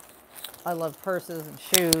 I love purses and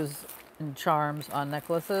shoes and charms on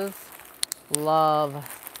necklaces. Love.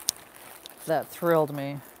 That thrilled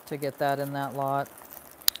me to get that in that lot.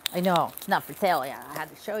 I know, it's not for sale yet. I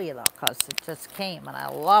had to show you though, because it just came and I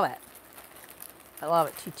love it. I love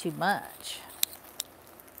it too much.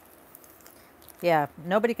 Yeah,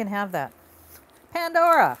 nobody can have that.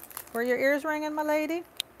 Pandora, were your ears ringing, my lady?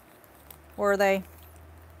 Were they?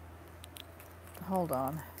 Hold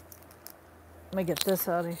on. Let me get this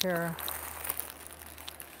out of here.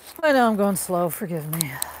 I know I'm going slow, forgive me.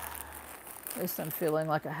 At least I'm feeling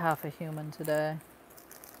like a half a human today.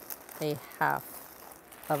 A half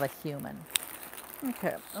of a human.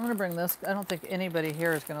 Okay, I'm gonna bring this. I don't think anybody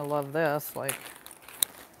here is gonna love this. Like,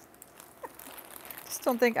 just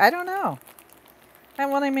don't think, I don't know. And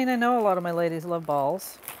what I mean, I know a lot of my ladies love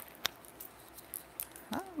balls.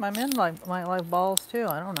 My men might like balls too.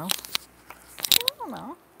 I don't know. I don't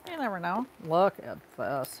know. You never know. Look at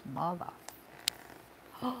this mother.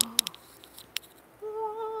 Oh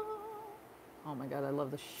my God, I love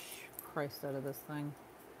the Christ out of this thing.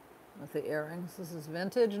 With the earrings. This is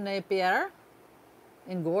vintage Napier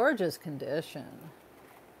in gorgeous condition.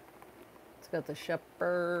 It's got the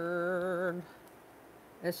shepherd.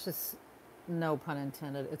 It's just, no pun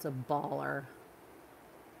intended, it's a baller.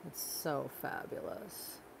 It's so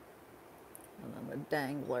fabulous. And then the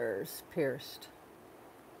danglers, pierced.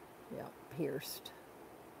 Yeah, pierced.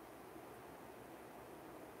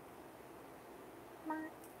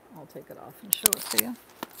 I'll take it off and show it to you.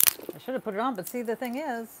 I should have put it on, but see, the thing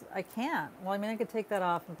is, I can't. Well, I mean, I could take that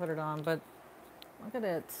off and put it on, but look at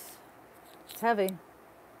it. It's heavy.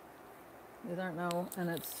 These aren't and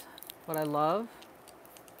it's what I love.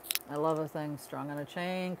 I love a thing strung on a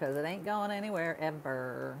chain because it ain't going anywhere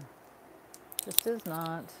ever. Just is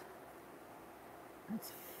not.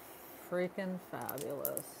 It's freaking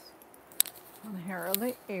fabulous. And here are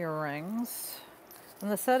the earrings. And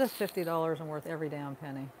the set is $50 and worth every damn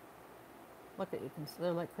penny. Look at you,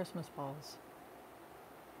 they're like Christmas balls.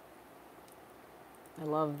 I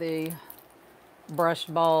love the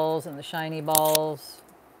brushed balls and the shiny balls.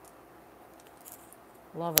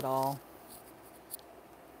 Love it all.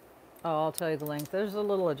 Oh, I'll tell you the length. There's a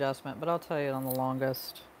little adjustment, but I'll tell you on the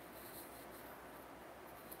longest.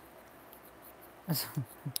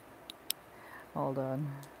 Hold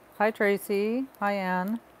on. Hi, Tracy. Hi,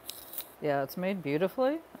 Anne. Yeah, it's made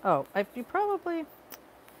beautifully. Oh, it's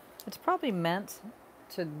probably meant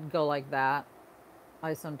to go like that.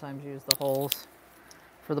 I sometimes use the holes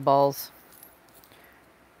for the balls.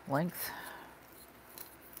 Length.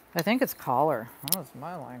 I think it's collar. Oh, it's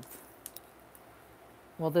my length.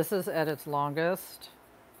 Well, this is at its longest.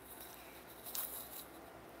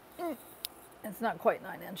 It's not quite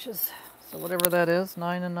 9 inches. So whatever that is,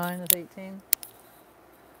 9 and 9 is 18.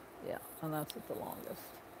 Yeah, and that's at the longest.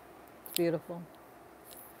 It's beautiful.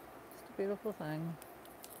 It's a beautiful thing.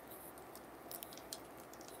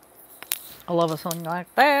 I love a song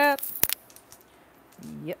like that.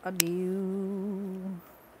 Yeah, I do.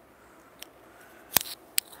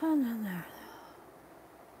 And then there.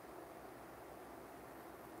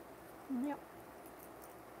 Yep.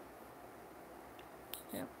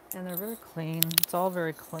 Yep. And they're very clean. It's all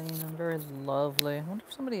very clean and very lovely. I wonder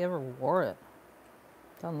if somebody ever wore it.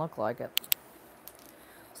 Doesn't look like it.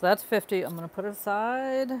 So that's 50. I'm going to put it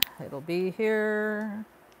aside. It'll be here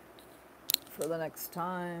for the next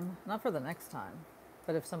time. Not for the next time,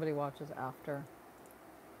 but if somebody watches after.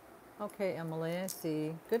 Okay, Emily, I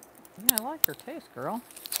see. Good. Yeah, I like your taste, girl.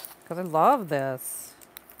 Because I love this.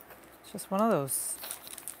 It's just one of those.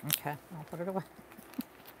 Okay, I'll put it away.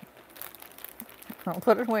 I'll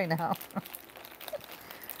put it away now.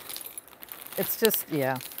 It's just,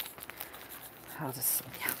 yeah. I'll just,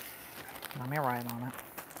 yeah. Let me write on it.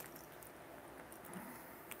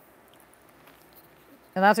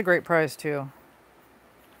 And that's a great price too.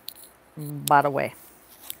 By the way,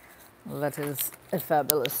 that is a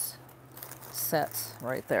fabulous set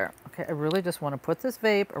right there. Okay, I really just want to put this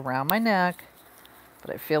vape around my neck,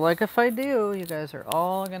 but I feel like if I do, you guys are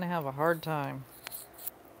all going to have a hard time.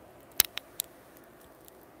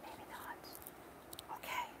 Maybe not.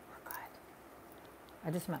 Okay, we're good.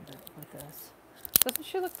 I just meant with this. Doesn't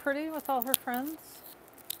she look pretty with all her friends?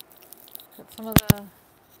 Got some of the...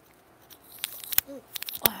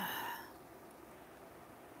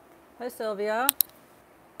 Hi, Sylvia.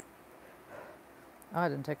 Oh, I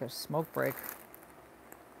didn't take a smoke break.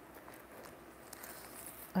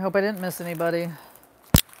 I hope I didn't miss anybody.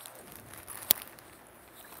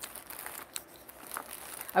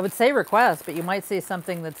 I would say request, but you might see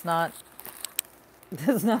something that's not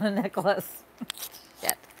a necklace.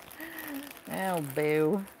 Shit. Oh,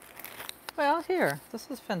 boo. Well, here. This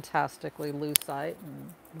is fantastically lucite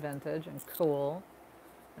and vintage and cool.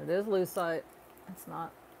 It is lucite. It's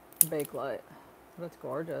not Bakelite. That's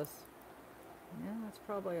gorgeous. Yeah, that's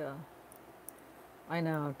probably a... I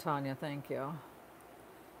know, Tanya, thank you.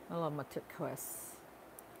 I love my turquoise.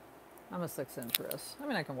 I'm a 6-inch wrist. I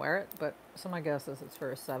mean, I can wear it, but so my guess is it's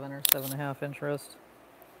for a 7 or 7.5-inch wrist.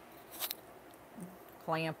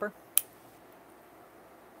 Clamper.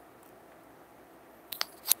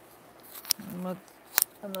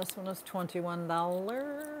 And this one is $21.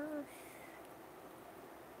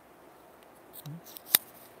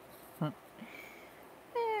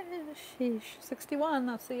 Sheesh, 61.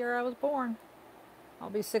 That's the year I was born. I'll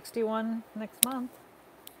be 61 next month.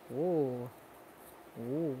 Ooh.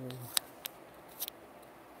 Ooh.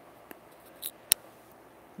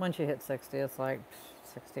 Once you hit 60, it's like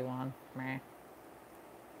 61. Meh.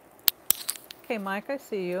 Okay, Mike, I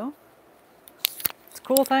see you. It's a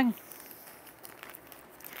cool thing.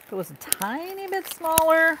 If it was a tiny bit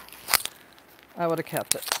smaller, I would have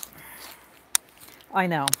kept it. I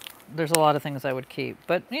know. There's a lot of things I would keep,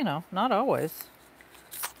 but, you know, not always.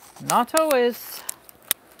 Not always.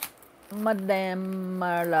 Madame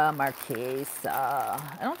la Marquise.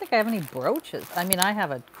 I don't think I have any brooches. I mean, I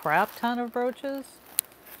have a crap ton of brooches,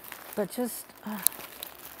 but just...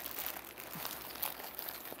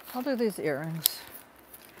 I'll do these earrings,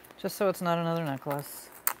 just so it's not another necklace.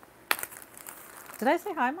 Did I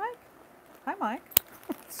say hi, Mike? Hi, Mike.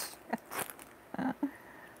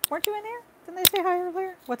 Weren't you in here? Didn't they say hi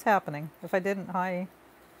earlier? What's happening? If I didn't, hi.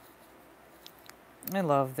 I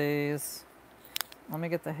love these. Let me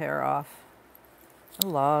get the hair off. I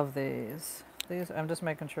love these. These, I'm just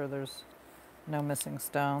making sure there's no missing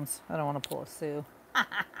stones. I don't want to pull a Sue.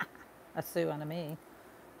 A Sue on a me.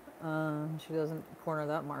 She doesn't corner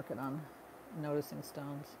that market on noticing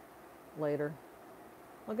stones later.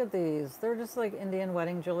 Look at these. They're just like Indian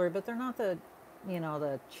wedding jewelry, but they're not the, you know,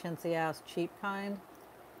 the chintzy ass cheap kind.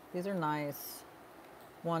 These are nice.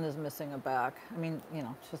 One is missing a back. I mean, you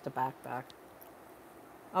know, it's just a back.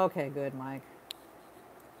 Okay, good, Mike.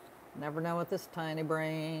 Never know with this tiny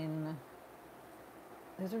brain.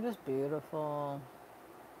 These are just beautiful.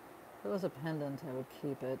 If it was a pendant, I would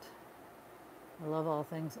keep it. I love all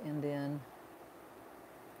things Indian.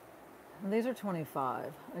 And these are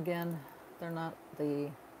 25. Again, they're not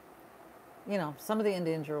the, you know, some of the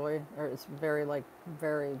Indian jewelry, or it's very, like,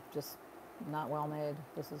 very just not well made.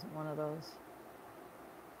 This isn't one of those.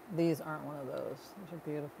 These aren't one of those. These are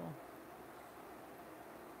beautiful.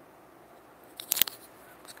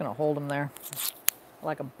 Just gonna hold them there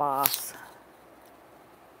like a boss.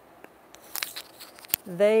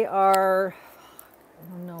 They are,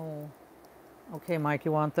 oh no. Okay, Mike,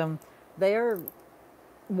 you want them? They are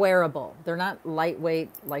wearable. They're not lightweight,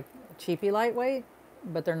 like cheapy lightweight,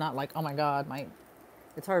 but they're not like, oh my God,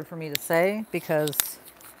 it's hard for me to say because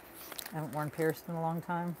I haven't worn pierced in a long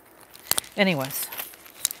time. Anyways,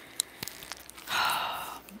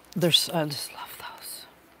 I just love those.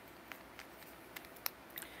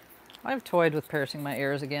 I've toyed with piercing my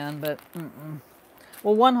ears again, but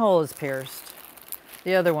well, one hole is pierced.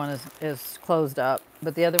 The other one is closed up,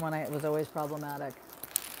 but the other one was always problematic.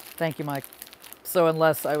 Thank you, Mike. So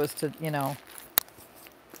unless I was to, you know,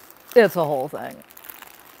 it's a whole thing.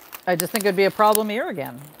 I just think it'd be a problem here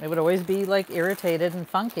again. It would always be like irritated and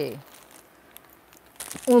funky.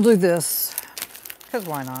 We'll do this, because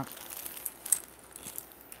why not?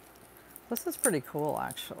 This is pretty cool,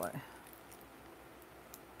 actually.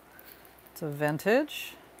 It's a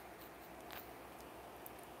vintage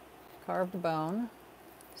carved bone.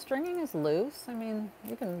 Stringing is loose. I mean,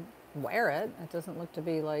 you can wear it. It doesn't look to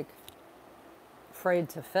be like frayed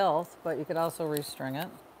to filth, but you could also restring it.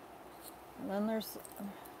 And then there's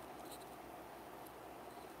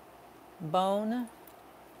bone,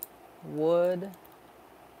 wood,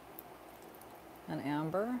 and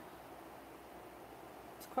amber.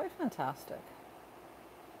 It's quite fantastic.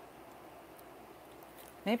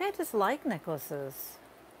 Maybe I just like necklaces.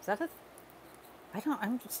 Is that a...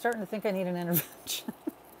 I'm starting to think I need an intervention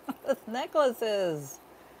with necklaces.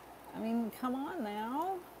 I mean, come on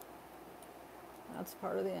now. That's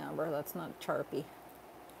part of the amber. That's not Sharpie.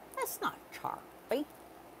 That's not Sharpie.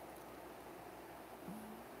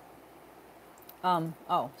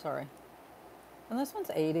 Oh, sorry. And this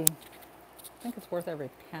one's 80. I think it's worth every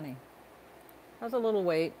penny. Has a little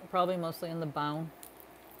weight, probably mostly in the bone.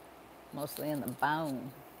 Mostly in the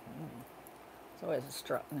bone. It's always a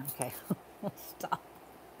strut. Okay, we'll stop.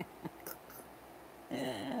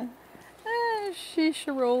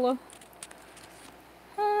 Shisharola.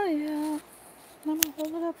 Oh, yeah. I'm gonna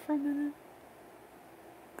hold it up for a minute.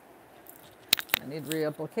 I need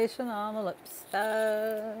reapplication on the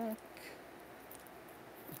lipstick.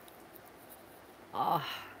 Ah. Oh.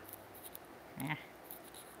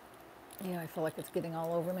 Yeah, I feel like it's getting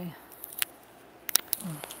all over me.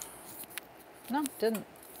 No, didn't.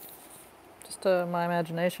 Just my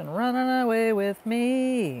imagination running away with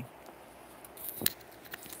me.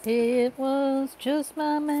 It was just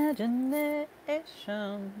my imagination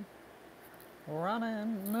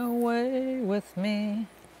running away with me.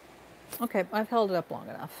 Okay, I've held it up long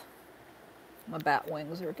enough. My bat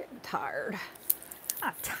wings are getting tired.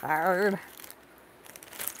 I'm tired.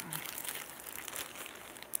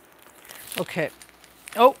 Okay.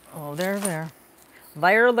 Oh, there. There.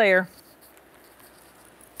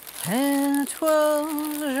 It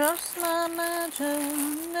was just my imagination.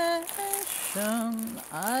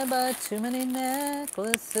 I buy too many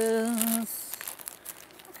necklaces.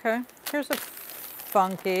 Okay, here's a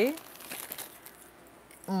funky,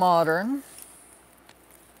 modern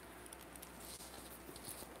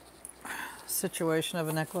situation of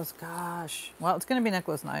a necklace. Gosh. Well, it's going to be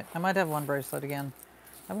necklace night. I might have one bracelet again.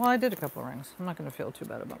 Well, I did a couple of rings. I'm not going to feel too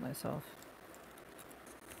bad about myself.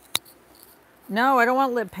 No, I don't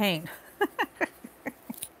want lip paint.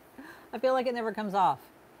 I feel like it never comes off.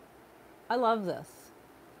 I love this.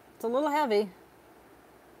 It's a little heavy.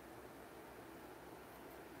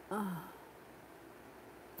 Oh.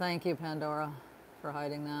 Thank you, Pandora, for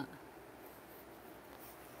hiding that.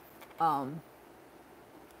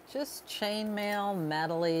 Just chainmail,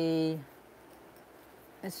 metally.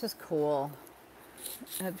 It's just cool.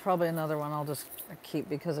 And probably another one I'll just keep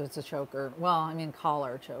because it's a choker. Well, I mean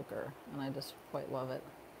collar choker, and I just quite love it.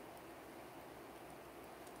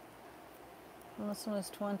 And this one is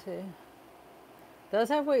 20. It does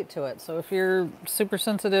have weight to it, so if you're super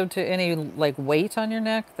sensitive to any like weight on your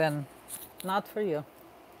neck, then not for you.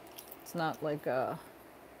 It's not like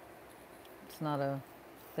it's not a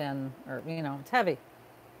thin, or you know, it's heavy.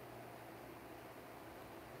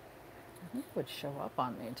 I think it would show up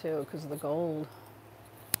on me too because of the gold.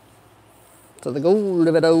 So the gold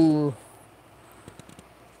of it all.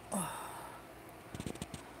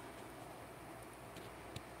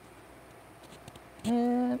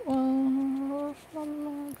 It was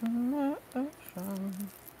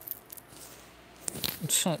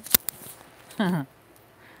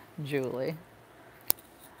Julie.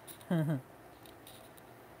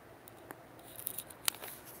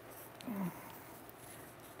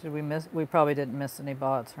 Did we miss? We probably didn't miss any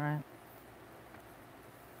bots, right?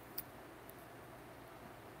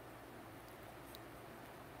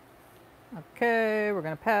 Okay, we're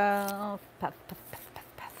gonna pass. I'm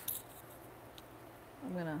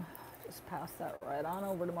gonna just pass that right on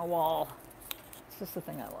over to my wall. It's just the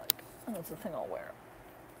thing I like, and it's the thing I'll wear.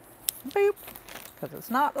 Boop, because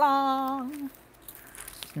it's not long.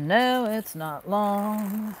 No, it's not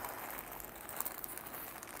long.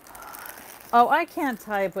 Oh, I can't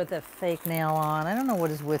type with a fake nail on. I don't know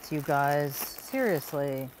what is with you guys.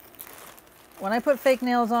 Seriously. When I put fake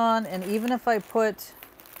nails on, and even if I put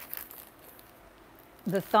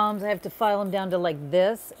the thumbs, I have to file them down to like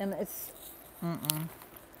this, and it's...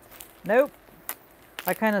 Nope.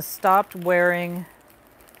 I kind of stopped wearing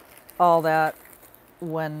all that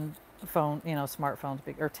when smartphones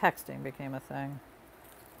or texting became a thing.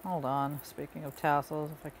 Hold on. Speaking of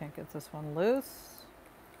tassels, if I can't get this one loose.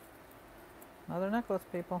 Another necklace,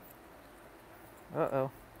 people.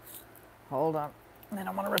 Uh-oh. Hold on. I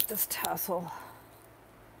don't want to rip this tassel.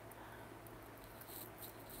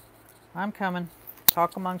 I'm coming.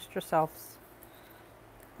 Talk amongst yourselves.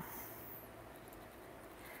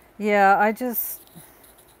 Yeah,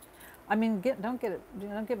 don't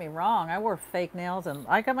get me wrong. I wore fake nails, and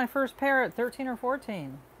I got my first pair at 13 or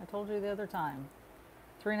 14. I told you the other time.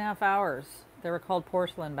 3.5 hours. They were called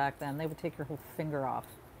porcelain back then. They would take your whole finger off.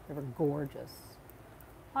 They were gorgeous.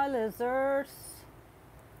 Hi, lizards.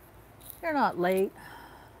 You're not late.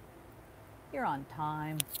 You're on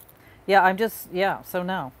time. Yeah, so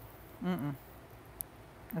no.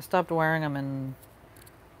 I stopped wearing them in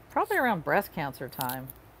probably around breast cancer time.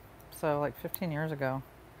 So like 15 years ago.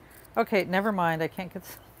 Okay, never mind. I can't get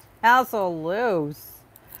the tassel loose.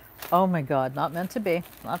 Oh my God, not meant to be.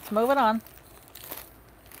 Let's move it on.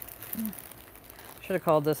 Should have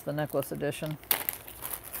called this the necklace edition.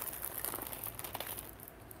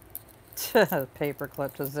 Paper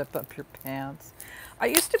clip to zip up your pants. I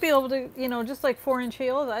used to be able to, just like 4-inch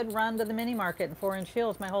heels, I'd run to the mini market in 4-inch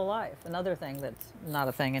heels my whole life. Another thing that's not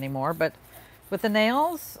a thing anymore, but with the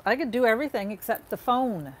nails, I could do everything except the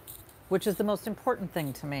phone, which is the most important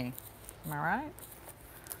thing to me. Am I right?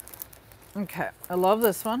 Okay, I love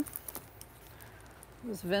this one.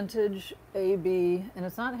 This vintage AB, and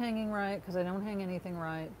it's not hanging right because I don't hang anything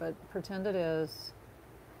right, but pretend it is.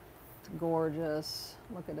 It's gorgeous.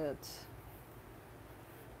 Look at it.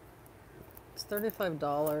 It's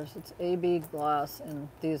 $35. It's AB glass, and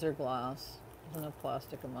these are glass. There's no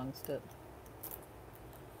plastic amongst it.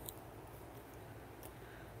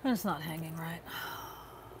 And it's not hanging right.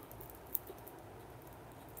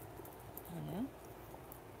 Yeah.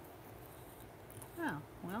 Oh,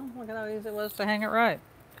 well, look at how easy it was to hang it right.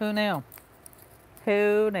 Who knew?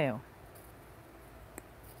 Who knew?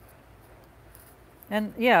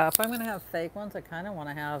 And yeah, if I'm going to have fake ones, I kind of want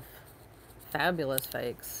to have fabulous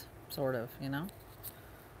fakes, sort of,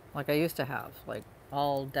 like I used to have, like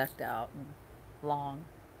all decked out and long,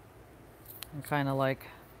 and kind of like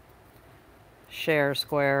Cher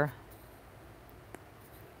square.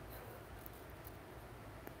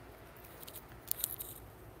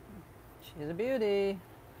 She's a beauty.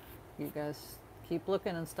 You guys keep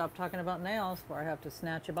looking and stop talking about nails, or I have to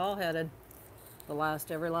snatch you bald-headed.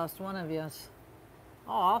 Every last one of you.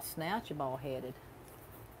 Oh, I'll snatch you bald-headed.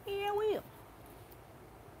 Yeah, I will.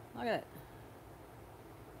 Look at it.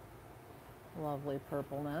 Lovely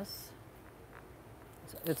purpleness.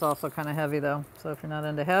 It's also kind of heavy though, so if you're not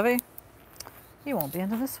into heavy, you won't be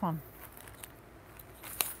into this one.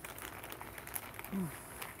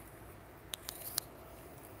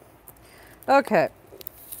 Okay,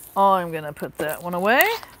 I'm gonna put that one away.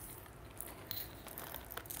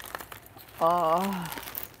 I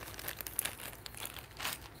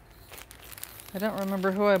don't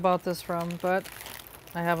remember who I bought this from, but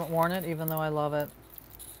I haven't worn it, even though I love it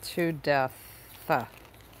to death. To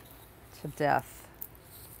death.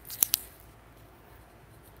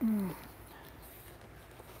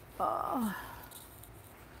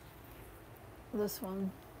 This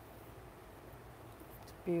one.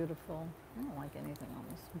 It's beautiful. I don't like anything on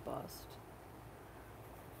this bust.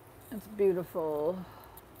 It's beautiful.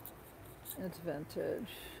 It's vintage.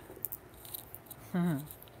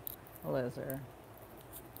 Lizard.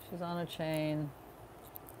 She's on a chain.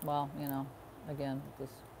 Well, again, with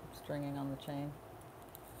this stringing on the chain.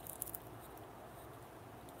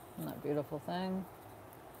 Isn't that a beautiful thing?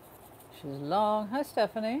 She's long. Hi,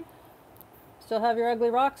 Stephanie. Still have your ugly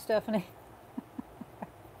rocks, Stephanie.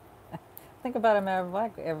 Think about him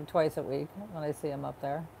every twice a week when I see him up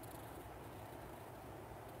there.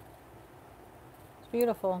 It's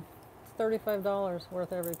beautiful. It's $35,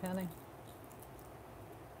 worth every penny.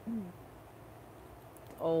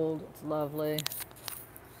 It's old. It's lovely.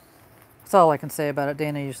 That's all I can say about it.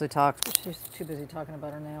 Dana usually talks, but she's too busy talking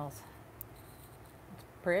about her nails. It's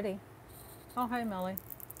pretty. Oh, hi, Millie.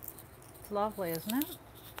 It's lovely, isn't it?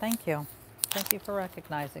 Thank you. Thank you for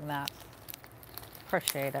recognizing that.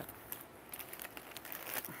 Appreciate it.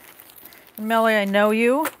 Melly, I know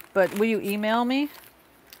you, but will you email me?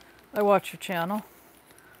 I watch your channel,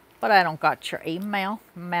 but I don't got your email,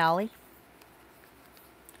 Melly.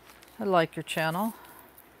 I like your channel.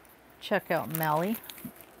 Check out Melly.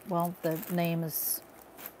 Well, the name is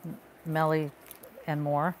Melly and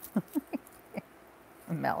More.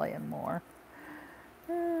 Melly and More.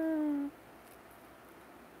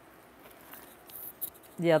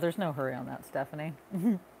 Yeah, there's no hurry on that, Stephanie.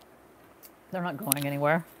 They're not going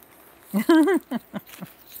anywhere.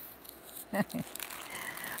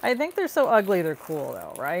 I think they're so ugly they're cool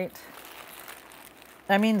though, right?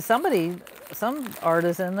 I mean, some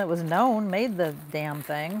artisan that was known made the damn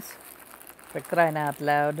things. For crying out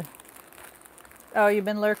loud. Oh, you've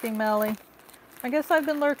been lurking, Melly? I guess I've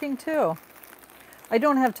been lurking too. I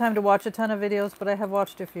don't have time to watch a ton of videos, but I have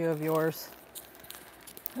watched a few of yours.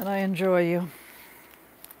 And I enjoy you.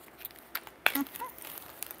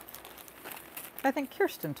 I think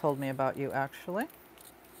Kirsten told me about you, actually.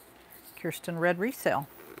 Kirsten Red Resale.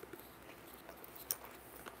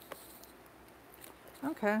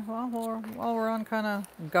 Okay, well, while we're on kind of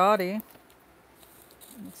gaudy,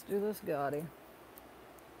 let's do this gaudy.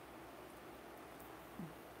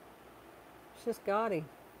 It's just gaudy,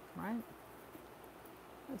 right?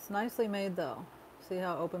 It's nicely made though. See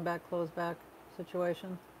how open back, close back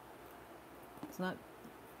situation? It's not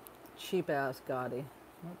cheap ass gaudy.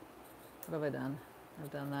 Nope. What have I done?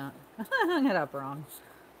 I've done that. I hung it up wrong.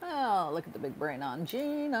 Oh, look at the big brain on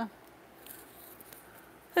Gina.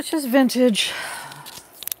 It's just vintage.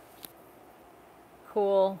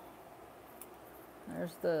 Cool.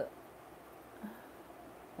 There's the,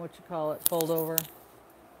 what you call it, fold over.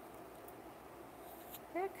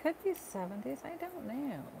 Yeah, it could be 70s. I don't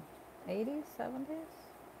know. 80s, 70s?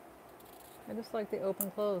 I just like the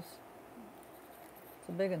open close. It's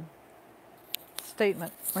a big one.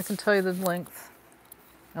 Statement. I can tell you the length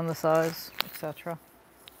and the size, etc.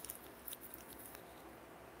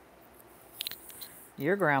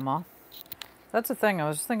 Your grandma. That's the thing. I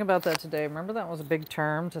was just thinking about that today. Remember that was a big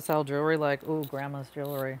term to sell jewelry, like, ooh, grandma's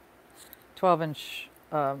jewelry. 12-inch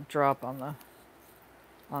drop on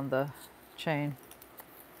the chain.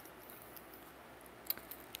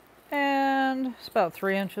 And it's about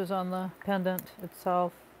 3 inches on the pendant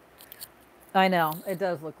itself. I know, it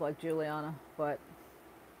does look like Juliana, but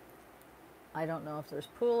I don't know if there's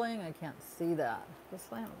pooling. I can't see that. This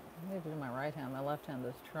lamp, I need to do my right hand. My left hand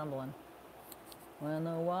is trembling. When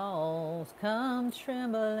the walls come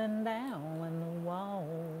trembling down, when the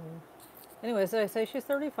walls... Anyways, did I say she's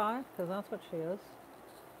 35? Because that's what she is.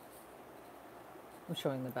 I'm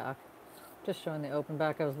showing the back. Just showing the open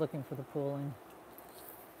back. I was looking for the pooling.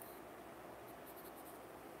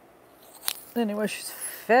 Anyway, she's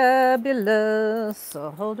fabulous.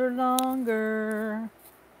 So hold her longer.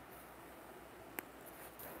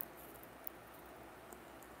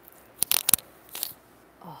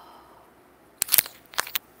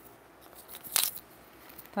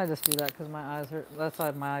 I just do that because my eyes are, that's how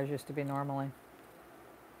my eyes used to be normally.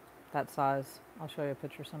 That size. I'll show you a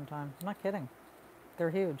picture sometime. I'm not kidding.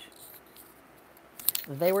 They're huge.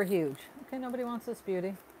 They were huge. Okay, nobody wants this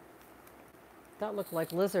beauty. That looked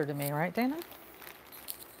like lizard to me, right, Dana?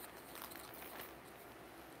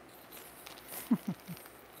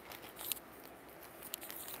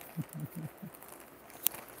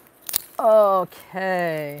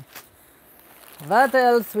 Okay. What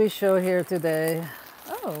else we show here today?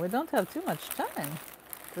 Oh, we don't have too much time.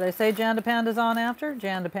 Did I say Janda Panda's on after?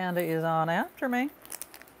 Janda Panda is on after me.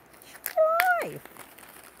 Why?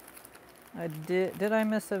 I did I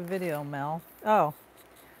miss a video, Mel? Oh.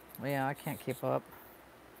 Yeah, I can't keep up.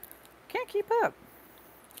 Can't keep up.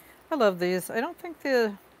 I love these. I don't think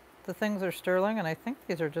the things are sterling, and I think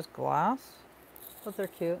these are just glass. But they're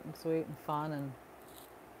cute and sweet and fun and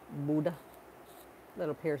Buddha.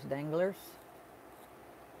 Little pierced danglers.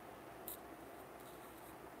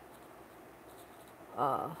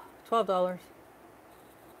 $12.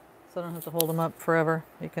 So I don't have to hold them up forever.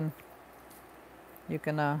 You can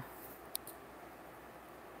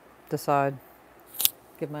decide.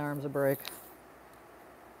 Give my arms a break.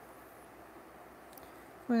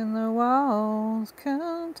 When the walls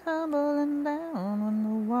come tumbling down, when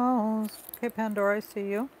the walls... Okay, Pandora, I see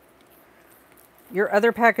you. Your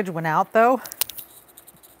other package went out, though.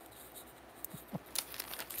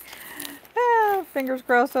 Fingers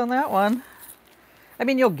crossed on that one. I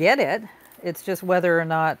mean, you'll get it. It's just whether or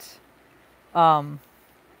not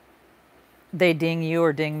they ding you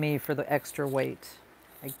or ding me for the extra weight.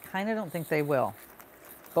 I kind of don't think they will,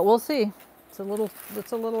 but we'll see. It's a little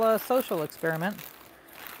social experiment,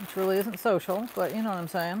 which really isn't social, but you know what I'm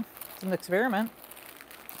saying. It's an experiment.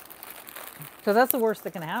 Because that's the worst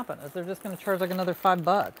that can happen, is they're just going to charge like another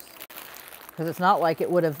 $5. Because it's not like it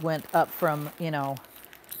would have went up from, you know,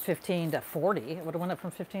 15 to 40. It would have went up from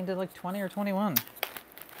 15 to like 20 or 21.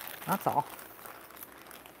 That's all.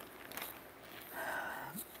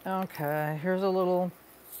 Okay, here's a little,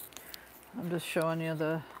 I'm just showing you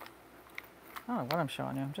the, I don't know what I'm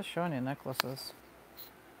showing you. I'm just showing you necklaces.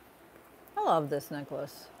 I love this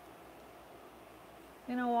necklace.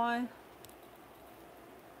 You know why?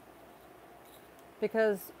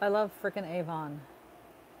 because I love frickin' Avon.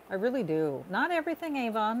 I really do. Not everything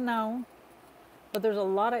Avon, no. But there's a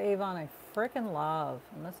lot of Avon I frickin' love,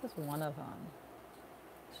 and this is one of them.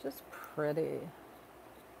 It's just pretty.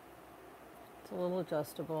 It's a little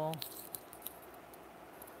adjustable.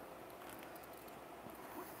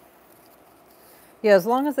 Yeah, as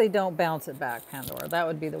long as they don't bounce it back, Pandora. That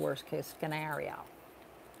would be the worst case scenario.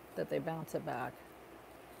 That they bounce it back.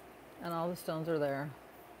 And all the stones are there.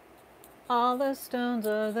 All the stones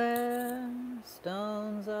are there.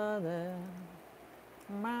 Stones are there.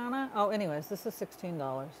 Oh, anyways, this is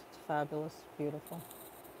 $16. It's fabulous, beautiful.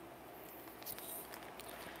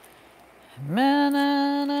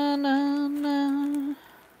 Na-na-na-na-na.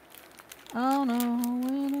 On a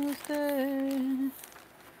winter's day.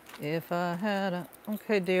 If I had a...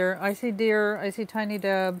 Okay, dear. I see dear. I see Tiny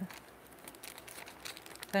Deb.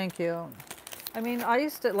 Thank you. I mean, I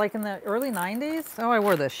used to, like in the early 90s, oh, I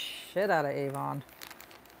wore the shit out of Avon.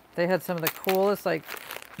 They had some of the coolest, like,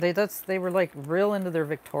 they were like real into their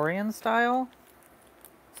Victorian style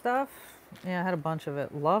stuff. Yeah, I had a bunch of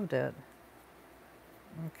it. Loved it.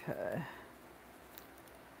 Okay.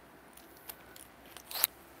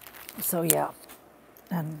 So, yeah.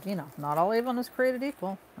 And, you know, not all Avon is created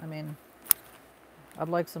equal. I mean, I'd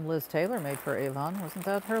like some Liz Taylor made for Avon. Wasn't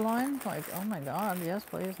that her line? Like, oh my God, yes,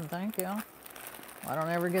 please, and thank you. I don't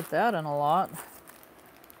ever get that in a lot.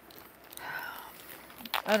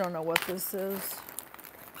 I don't know what this is.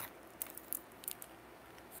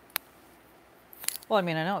 Well, I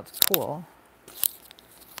mean, I know it's cool.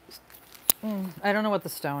 I don't know what the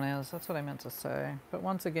stone is. That's what I meant to say. But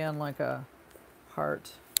once again, like a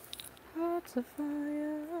heart. Hearts of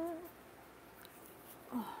fire.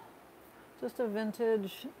 Oh, just a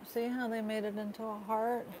vintage. See how they made it into a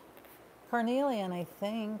heart? Carnelian, I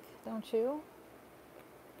think. Don't you?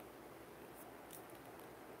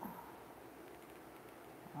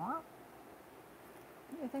 What?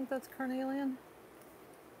 You think that's carnelian?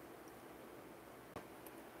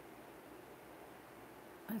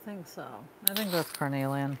 I think so. I think that's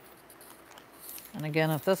carnelian. And again,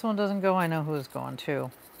 if this one doesn't go, I know who's going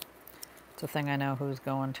to. It's a thing I know who's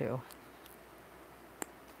going to.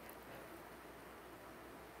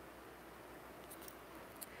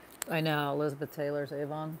 I know, Elizabeth Taylor's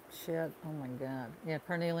Avon. Shit, oh my God. Yeah,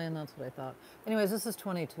 carnelian, that's what I thought. Anyways, this is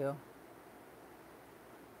 22.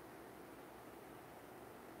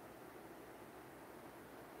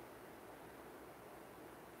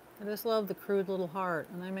 I just love the crude little heart,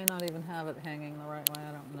 and I may not even have it hanging the right way,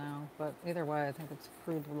 I don't know. But either way, I think it's a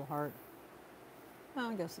crude little heart.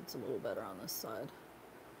 Well, I guess it's a little better on this side.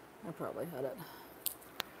 I probably had it.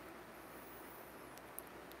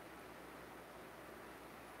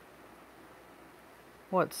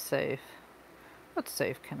 What's safe? What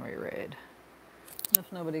safe can we raid?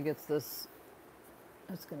 If nobody gets this,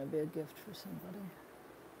 it's going to be a gift for somebody.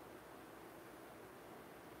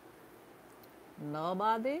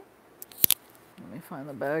 Nobody? Let me find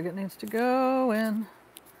the bag it needs to go in.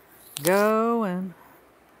 Go in.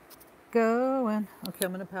 Go in. Okay,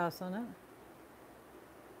 I'm going to pass on it.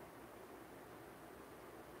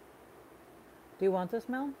 Do you want this,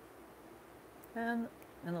 Mel? And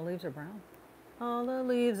the leaves are brown. All the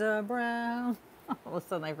leaves are brown. All of a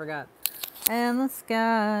sudden I forgot. And the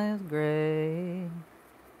sky is gray.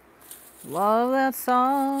 Love that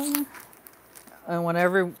song. And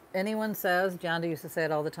whenever anyone says, John D used to say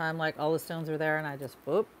it all the time, like, all the stones are there, and I just,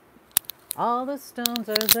 boop. All the stones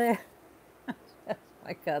are there.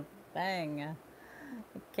 Like a bang.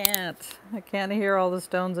 I can't hear all the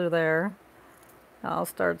stones are there. I'll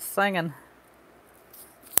start singing.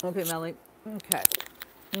 Okay, Melly. Okay.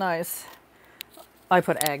 Nice. I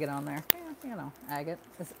put agate on there. Yeah, you know, agate.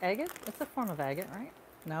 Is agate? It's a form of agate, right?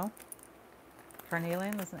 No?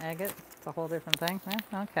 Carnelian is an agate? It's a whole different thing?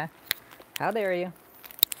 Yeah, okay. How dare you?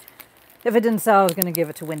 If it didn't sell, I was going to give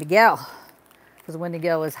it to Wendy Gal. Because Wendy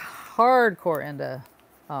Gal is hardcore into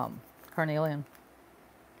carnelian.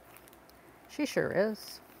 She sure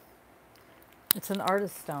is. It's an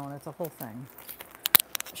artist stone. It's a whole thing.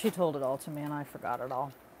 She told it all to me and I forgot it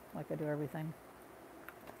all. Like I do everything.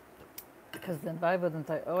 Because then why wouldn't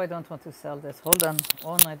I? Oh, I don't want to sell this. Hold on.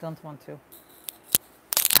 Oh, and I don't want to.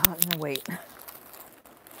 Oh, no, wait.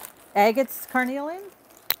 Agate's carnelian?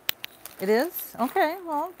 It is? Okay,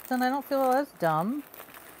 well, then I don't feel as dumb.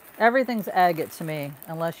 Everything's agate to me,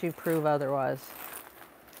 unless you prove otherwise.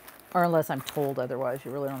 Or unless I'm told otherwise.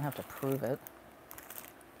 You really don't have to prove it.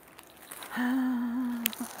 Oh,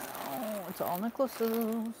 it's all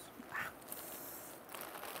necklaces.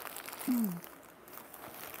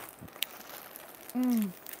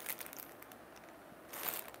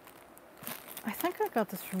 I think I got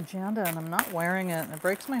this from Janda and I'm not wearing it and it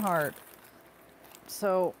breaks my heart.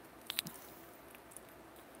 So,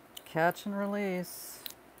 catch and release.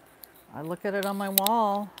 I look at it on my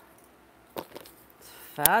wall. It's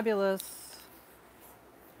fabulous.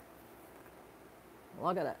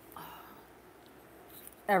 Look at it.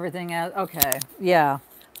 Everything as, okay, yeah.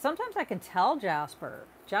 Sometimes I can tell Jasper.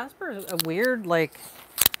 Jasper is a weird, like,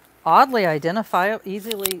 oddly identifiable,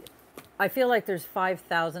 easily. I feel like there's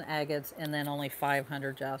 5,000 agates and then only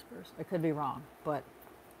 500 Jaspers. I could be wrong, but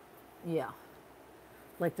yeah.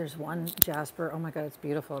 Like there's one Jasper. Oh my God, it's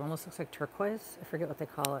beautiful. It almost looks like turquoise. I forget what they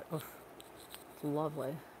call it. Oof. It's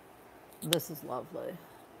lovely. This is lovely.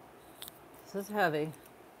 This is heavy.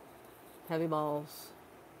 Heavy balls.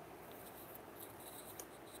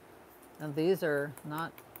 And these are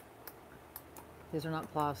not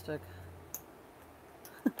plastic.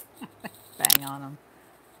 Bang on them.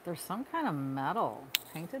 There's some kind of metal.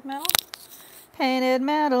 Painted metal? Painted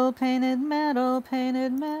metal, painted metal,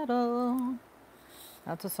 painted metal.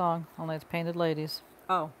 That's a song, only it's painted ladies.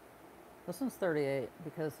 Oh, this one's 38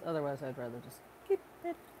 because otherwise I'd rather just keep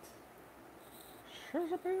it.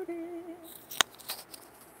 She's a beauty.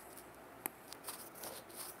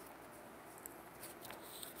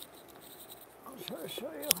 I'll try to show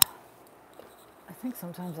you. I think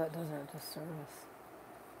sometimes that does her a disservice.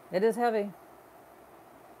 It is heavy.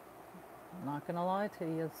 I'm not gonna lie to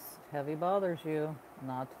you, it's heavy bothers you,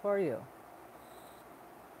 not for you.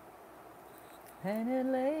 Painted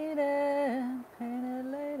ladies, painted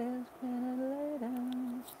ladies, painted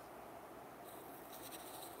ladies.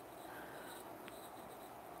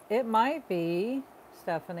 It might be,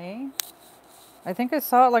 Stephanie. I think I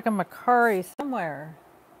saw it like a Macari somewhere.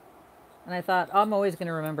 And I thought, I'm always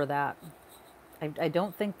gonna remember that. I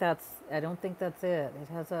don't think that's it. It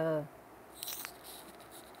has a,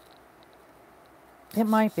 it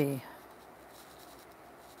might be.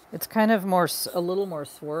 It's kind of more, a little more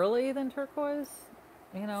swirly than turquoise.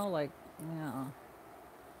 You know, like, yeah.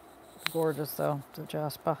 It's gorgeous though, the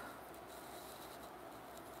Jasper.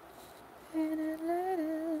 Painted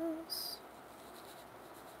ladies.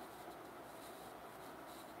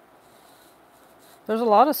 There's a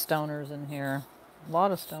lot of stoners in here. A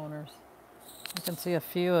lot of stoners. I can see a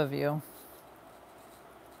few of you.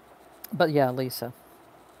 But yeah, Lisa.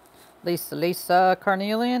 Lisa,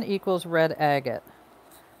 carnelian equals red agate.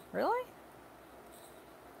 Really?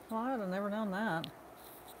 Well, I would have never known that.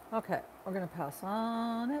 Okay, we're going to pass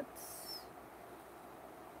on it.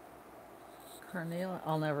 Carnelian,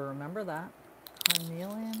 I'll never remember that.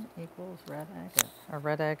 Carnelian equals red agate. Or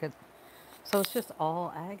red agate. So it's just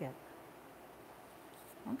all agate.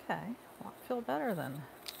 Okay, well, I feel better then.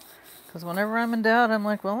 Because whenever I'm in doubt, I'm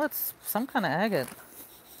like, well, it's some kind of agate.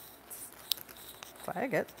 It's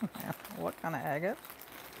agate. What kind of agate?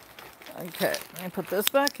 Okay, let me put this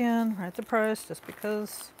back in, write the price, just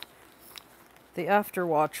because the after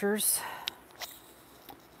watchers.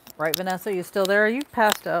 Right, Vanessa, you still there? You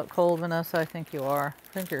passed out cold, Vanessa? I think you are.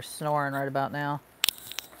 I think you're snoring right about now.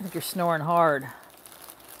 I think you're snoring hard.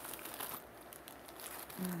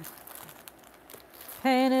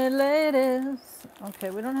 Painted ladies. Okay,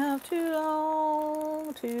 we don't have too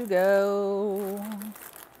long to go.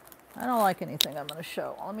 I don't like anything I'm going to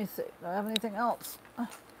show. Let me see. Do I have anything else?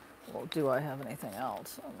 Well, do I have anything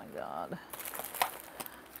else? Oh my God.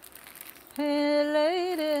 Painted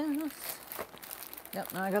ladies.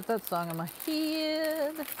 Yep, now I got that song in my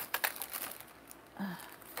head.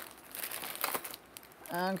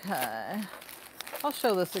 Okay. I'll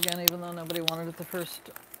show this again, even though nobody wanted it the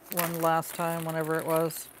first one last time, whenever it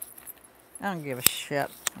was. I don't give a shit.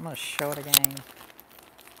 I'm going to show it again.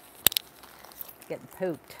 Getting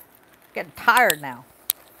pooped. Getting tired now.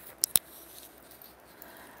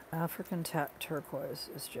 African turquoise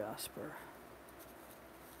is Jasper.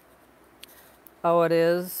 Oh, it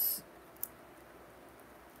is?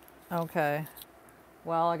 Okay.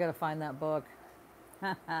 Well, I gotta find that book.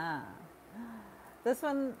 This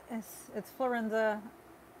one it's Florenza.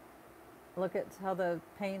 Look at how the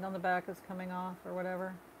paint on the back is coming off or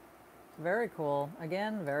whatever. Very cool.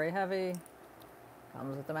 Again, very heavy.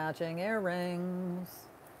 Comes with the matching earrings.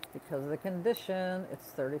 Because of the condition,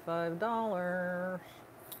 it's $35.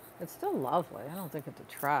 It's still lovely. I don't think it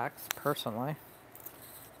detracts, personally,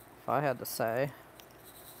 if I had to say.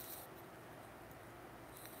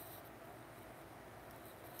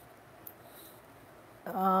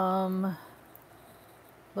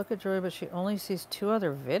 Look at Joy, but she only sees 2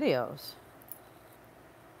 other videos.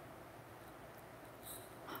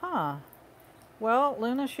 Huh. Well,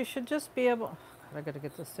 Luna, she should just be able... God, I gotta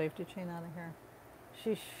get this safety chain out of here.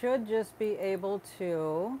 She should just be able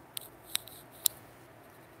to...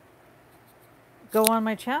 go on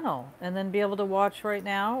my channel and then be able to watch right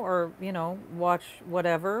now, or, you know, watch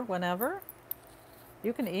whatever, whenever.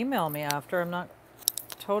 You can email me after. I'm not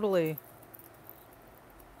totally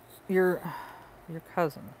your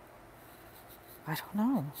cousin. I don't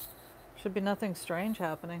know. Should be nothing strange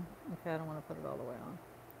happening. Okay, I don't want to put it all the way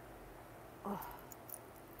on.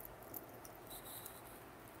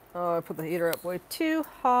 Oh, I put the heater up way too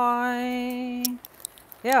high.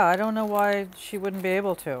 Yeah, I don't know why she wouldn't be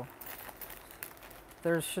able to.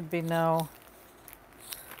 There should be no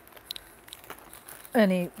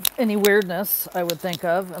any weirdness I would think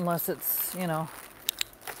of, unless it's, you know,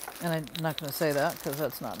 and I'm not going to say that because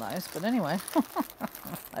that's not nice, but anyway.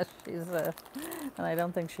 She's and I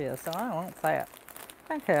don't think she is, so I won't say it.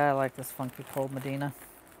 Okay, I like this funky cold Medina.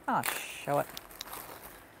 I'll show it.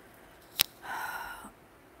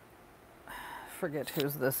 Forget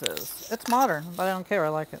whose this is. It's modern, but I don't care. I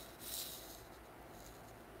like it.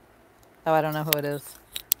 Oh, I don't know who it is.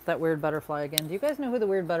 That weird butterfly again. Do you guys know who the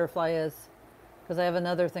weird butterfly is? Because I have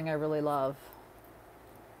another thing I really love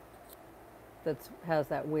that has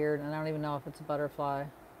that weird, and I don't even know if it's a butterfly.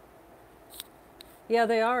 Yeah,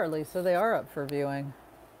 they are, Lisa. They are up for viewing.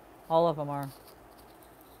 All of them are.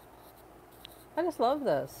 I just love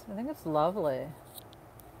this. I think it's lovely.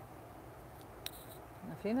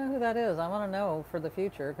 If you know who that is, I want to know for the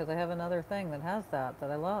future, because I have another thing that has that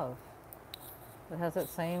I love. It has that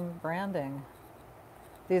same branding.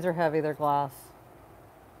 These are heavy. They're glass.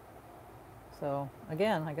 So,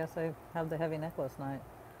 again, I guess I have the heavy necklace night.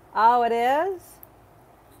 Oh, it is?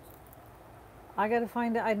 I got to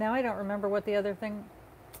find it. Now I don't remember what the other thing...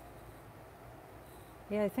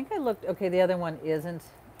 Yeah, I think I looked... Okay, the other one isn't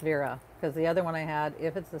Vera. Because the other one I had,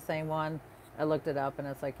 if it's the same one, I looked it up and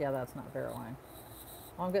it's like, yeah, that's not Vera wine.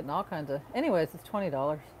 Well, I'm getting all kinds of... Anyways, it's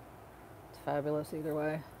 $20. It's fabulous either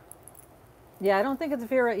way. Yeah, I don't think it's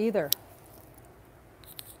Vera either.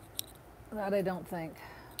 That I don't think.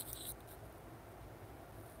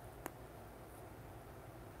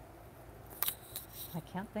 I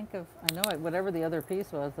can't think of... I know whatever the other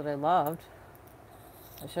piece was that I loved.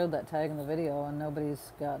 I showed that tag in the video and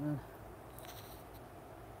nobody's gotten...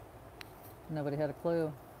 Nobody had a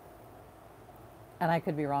clue. And I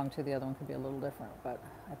could be wrong too. The other one could be a little different, but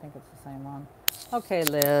I think it's the same one. Okay,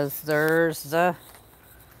 Liz, there's the...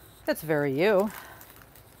 It's very you.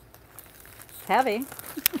 Heavy,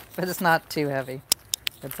 but it's not too heavy.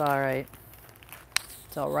 It's all right.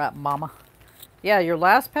 It's all right, mama. Yeah, your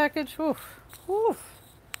last package, woof, woof.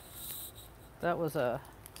 That was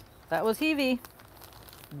heavy.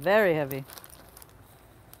 Very heavy.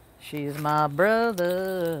 She's my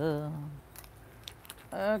brother.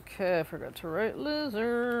 Okay, I forgot to write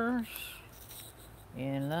lizards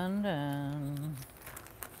in London.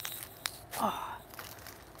 Oh,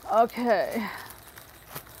 okay.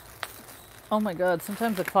 Oh my God,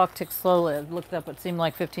 sometimes the clock ticks slowly. I looked up, it seemed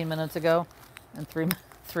like 15 minutes ago, and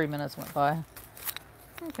three minutes went by.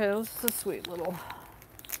 Okay, this is a sweet little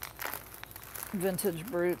vintage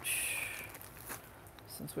brooch.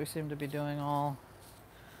 Since we seem to be doing all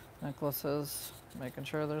necklaces, making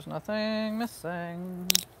sure there's nothing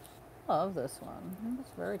missing. Love this one.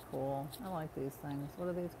 It's very cool. I like these things. What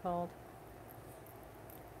are these called?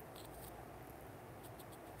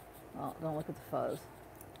 Oh, don't look at the fuzz.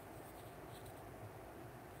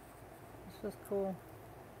 It's just cool.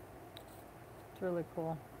 It's really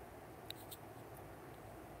cool.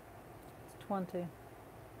 It's 20.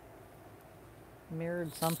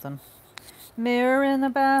 Mirrored something. Mirror in the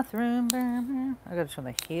bathroom. I gotta turn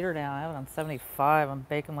the heater down. I have it on 75. I'm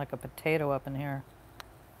baking like a potato up in here.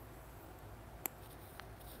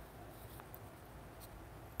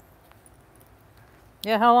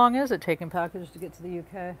 Yeah, how long is it taking package to get to the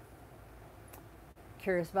UK?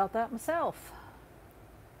 Curious about that myself.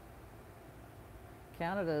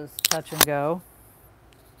 Canada's touch and go.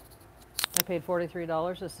 I paid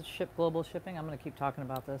 $43 just to ship global shipping. I'm going to keep talking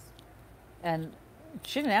about this. And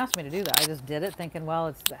she didn't ask me to do that. I just did it thinking, well,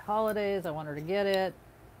 it's the holidays. I want her to get it.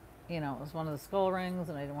 You know, it was one of the skull rings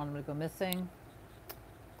and I didn't want them to go missing.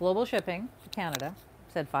 Global shipping to Canada.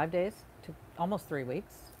 Said 5 days to almost 3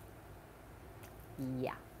 weeks.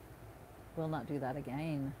 Yeah. Will not do that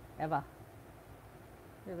again. Ever.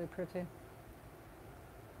 Really pretty.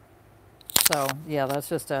 So, yeah, that's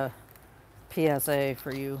just a PSA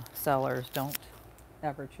for you sellers. Don't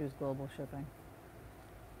ever choose global shipping.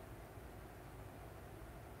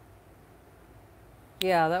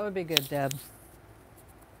 Yeah, that would be good, Deb.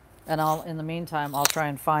 And in the meantime, I'll try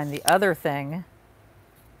and find the other thing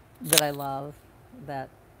that I love that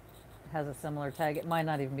has a similar tag. It might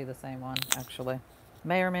not even be the same one, actually.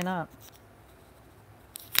 May or may not.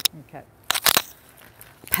 Okay.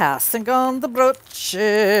 Passing on the brooch.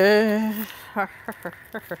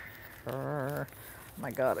 Oh my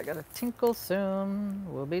God, I gotta tinkle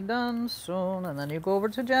soon. We'll be done soon. And then you go over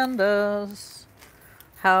to Janda's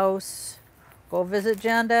house. Go visit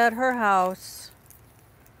Janda at her house.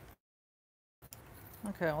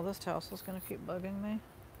 Okay, well, this tassel's gonna keep bugging me.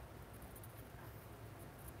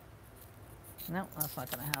 No, that's not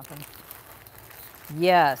gonna happen.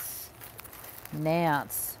 Yes.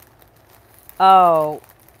 Nance. Oh.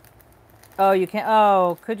 Oh, you can't.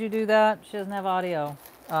 Oh, could you do that? She doesn't have audio.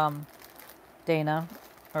 Dana,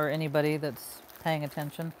 or anybody that's paying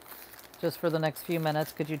attention. Just for the next few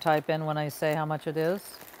minutes, could you type in when I say how much it is?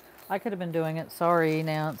 I could have been doing it. Sorry,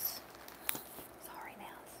 Nance. Sorry,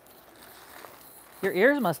 Nance. Your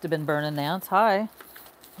ears must have been burning, Nance. Hi. I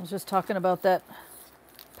was just talking about that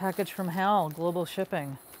package from Hal, global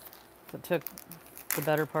shipping. It took the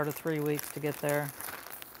better part of 3 weeks to get there.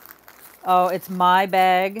 Oh, it's my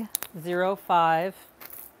bag 05.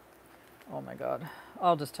 Oh my God.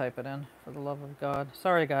 I'll just type it in for the love of God.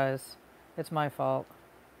 Sorry, guys. It's my fault.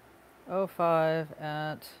 05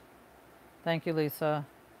 at... Thank you, Lisa.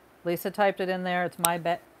 Lisa typed it in there. It's my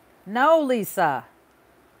bag. No, Lisa!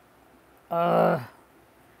 Ugh.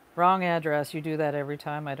 Wrong address. You do that every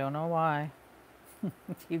time. I don't know why.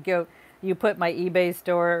 You put my eBay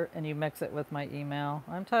store and you mix it with my email.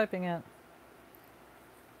 I'm typing it.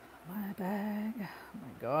 My bag. Oh my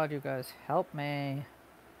God, you guys, help me.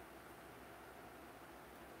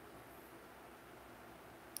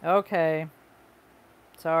 Okay.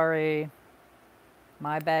 Sorry.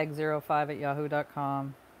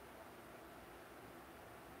 mybag05@yahoo.com.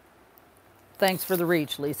 Thanks for the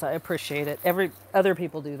reach, Lisa. I appreciate it. Other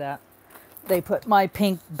people do that. They put my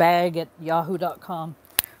pink bag at yahoo.com.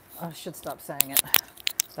 I should stop saying it.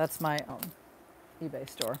 That's my eBay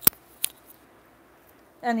store.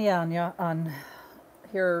 And yeah, on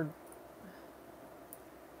here,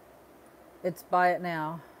 it's buy it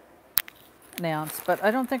now. Nance, but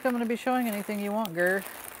I don't think I'm going to be showing anything you want, Ger.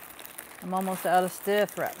 I'm almost out of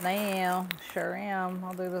stuff right now. Sure am.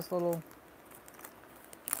 I'll do this little...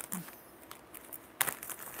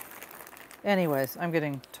 Anyways, I'm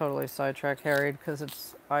getting totally sidetracked, harried, because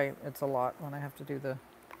it's a lot when I have to do the...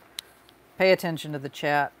 Pay attention to the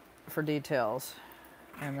chat for details,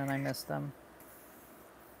 and then I miss them.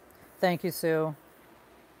 Thank you, Sue,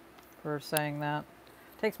 for saying that.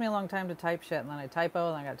 It takes me a long time to type shit, and then I typo,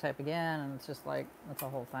 and I gotta type again, and it's just like, it's a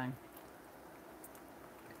whole thing.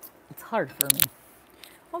 It's hard for me.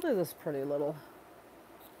 I'll do this pretty little,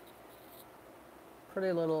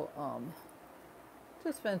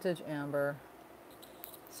 just vintage amber,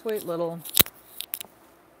 sweet little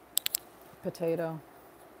potato.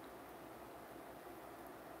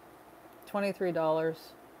 $23.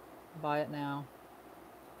 Buy it now.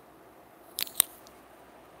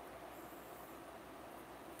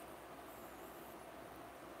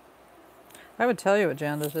 I would tell you what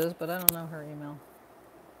Janda's is, but I don't know her email.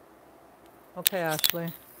 Okay,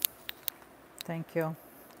 Ashley. Thank you.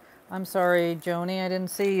 I'm sorry, Joni, I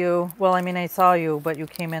didn't see you. Well, I mean, I saw you, but you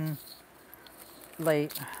came in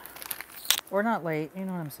late. Or not late, you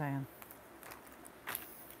know what I'm saying.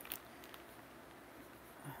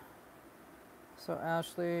 So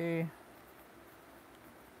Ashley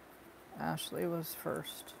was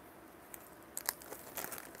first.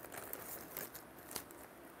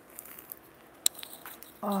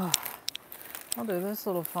 Oh, I'll do this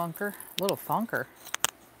little funker.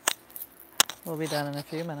 We'll be done in a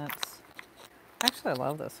few minutes. Actually, I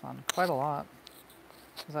love this one quite a lot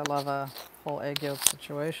because I love a whole egg yolk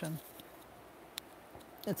situation.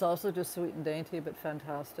 It's also just sweet and dainty, but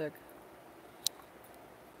fantastic.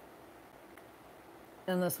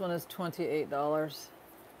 And this one is $28.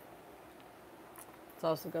 It's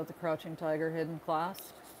also got the Crouching Tiger hidden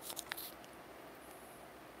clasp.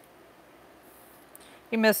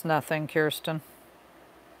 You missed nothing, Kirsten.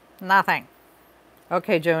 Nothing.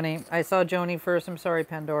 Okay, Joni. I saw Joni first. I'm sorry,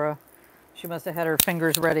 Pandora. She must have had her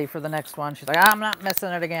fingers ready for the next one. She's like, I'm not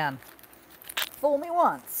missing it again. Fool me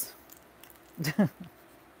once.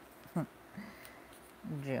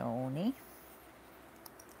 Joni.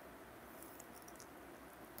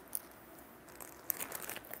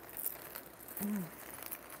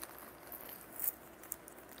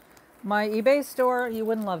 My eBay store, you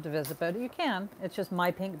wouldn't love to visit, but you can. It's just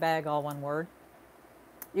my pink bag, all one word.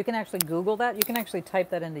 You can actually Google that. You can actually type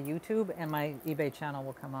that into YouTube and my eBay channel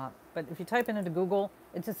will come up. But if you type it into Google,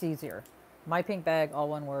 it's just easier. My pink bag, all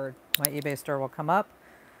one word. My eBay store will come up.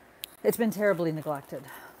 It's been terribly neglected.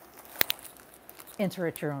 Enter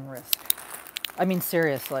at your own risk. I mean,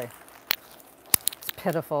 seriously. It's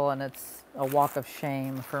pitiful and it's a walk of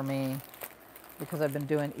shame for me because I've been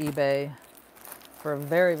doing eBay for a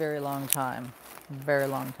very, very long time. Very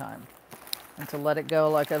long time. And to let it go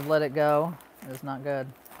like I've let it go is not good.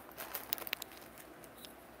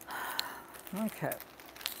 Okay.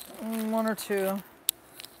 One or two.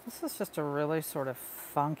 This is just a really sort of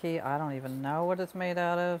funky, I don't even know what it's made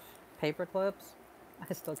out of. Paper clips.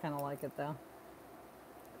 I still kind of like it though.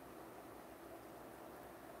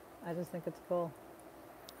 I just think it's cool.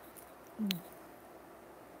 I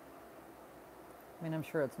mean, I'm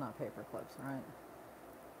sure it's not paper clips, right?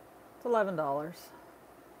 It's $11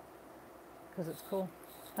 because it's cool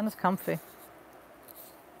and it's comfy. It's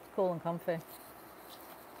cool and comfy.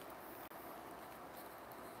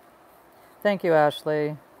 Thank you,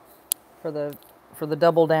 Ashley, for the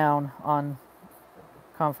double down on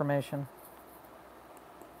confirmation.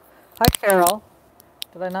 Hi, Carol.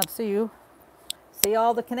 Did I not see you? See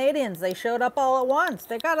all the Canadians, they showed up all at once.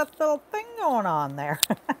 They got a little thing going on there.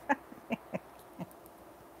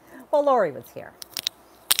 Well, Lori was here.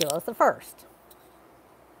 She was the first.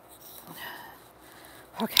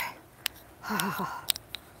 Okay.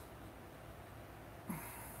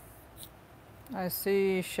 I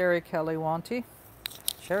see Sherry Kelly Wanty.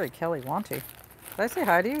 Sherry Kelly Wanty. Did I say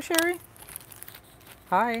hi to you, Sherry?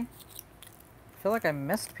 Hi. I feel like I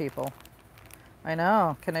missed people. I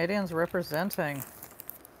know, Canadians representing.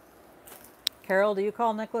 Carol, do you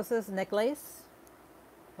call necklaces necklace?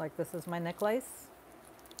 Like this is my necklace?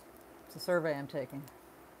 It's a survey I'm taking.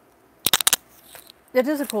 It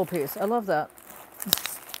is a cool piece. I love that.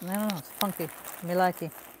 I don't know, it's funky. Me likey.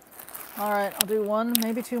 All right, I'll do one,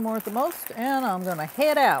 maybe two more at the most, and I'm gonna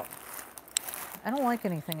head out. I don't like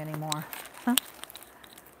anything anymore.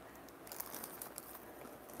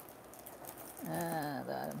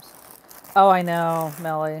 The items. Oh, I know,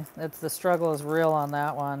 Melly. It's the struggle is real on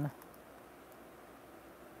that one.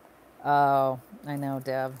 Oh, I know,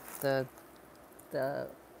 Deb. The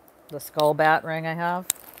skull bat ring I have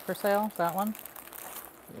for sale. That one.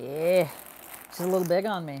 Yeah, she's a little big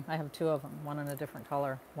on me. I have two of them. One in a different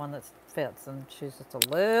color. One that fits, and she's just a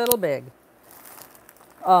little big.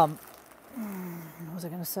 What was I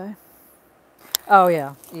gonna say? Oh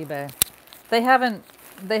yeah, eBay. They haven't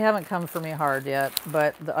come for me hard yet,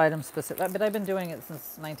 but the item specific. But I've been doing it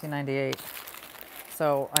since 1998,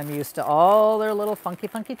 so I'm used to all their little funky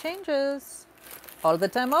changes, all the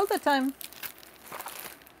time, all the time.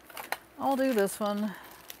 I'll do this one.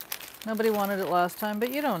 Nobody wanted it last time,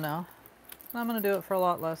 but you don't know. I'm gonna do it for a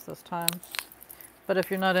lot less this time. But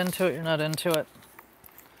if you're not into it, you're not into it.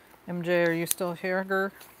 MJ, are you still here,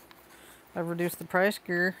 Gur? I've reduced the price,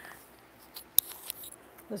 Gur.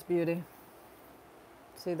 This beauty.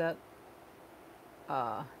 See that?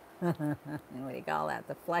 What do you call that?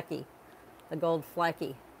 The flecky. The gold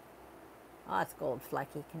flecky. Oh, it's gold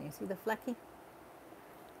flecky. Can you see the flecky?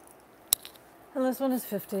 And this one is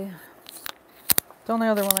 50. The only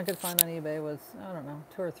other one I could find on eBay was, I don't know,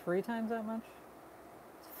 2 or 3 times that much.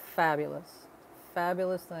 It's fabulous.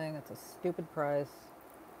 Fabulous thing. It's a stupid price.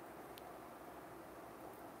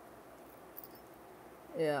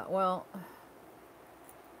 Yeah, well,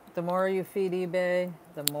 the more you feed eBay,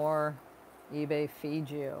 the more eBay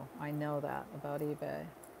feeds you. I know that about eBay.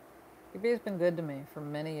 eBay's been good to me for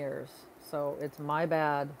many years, so it's my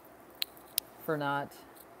bad for not,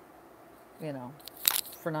 you know,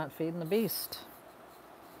 for not feeding the beast.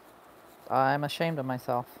 I'm ashamed of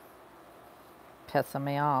myself. Pissing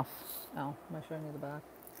me off. Oh, am I showing you the back?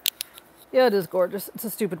 Yeah, it is gorgeous. It's a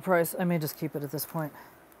stupid price. I may just keep it at this point.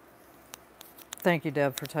 Thank you,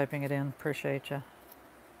 Deb, for typing it in. Appreciate you.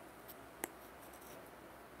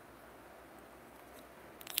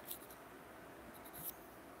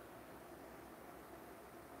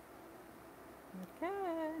 Okay.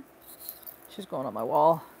 She's going on my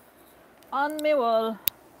wall. On my wall.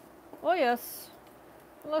 Oh, yes.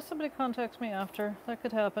 Unless somebody contacts me after. That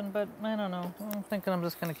could happen, but I don't know. I'm thinking I'm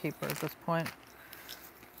just going to keep her at this point.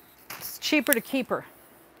 It's cheaper to keep her.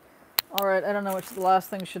 All right, I don't know which the last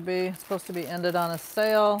thing should be. It's supposed to be ended on a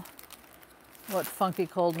sale. What funky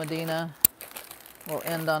cold Medina will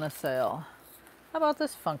end on a sale? How about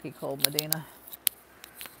this funky cold Medina?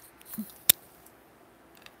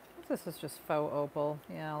 This is just faux opal.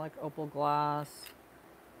 Yeah, like opal glass.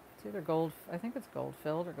 It's either gold, I think it's gold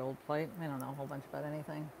filled or gold plate. I don't know a whole bunch about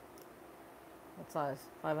anything. What size?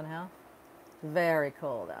 5.5? Very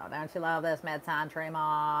cool though. Don't you love this mid-century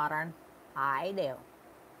modern? I do.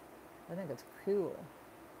 I think it's cool.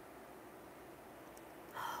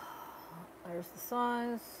 There's the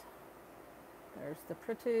size. There's the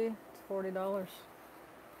pretty. It's $40.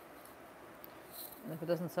 And if it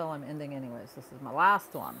doesn't sell, I'm ending anyways. This is my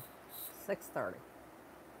last one. $6.30.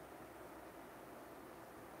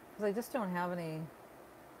 because I just don't have any.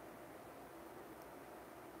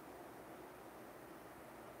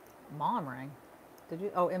 Mom ring. Did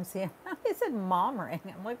you? Oh, MCM. He said mom ring.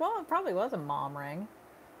 I'm like, well, it probably was a mom ring.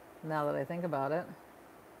 Now that I think about it.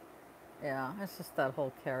 Yeah, it's just that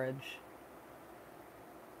whole carriage.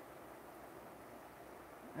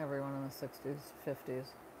 Everyone in the 60s, 50s,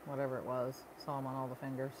 whatever it was, saw them on all the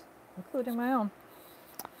fingers, including my own.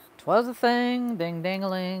 'Twas a thing, ding ding a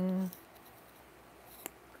ling.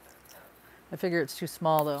 I figure it's too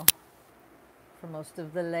small though for most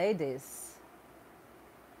of the ladies.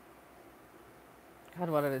 God,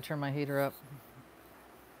 why did I turn my heater up?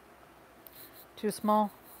 Too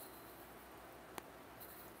small?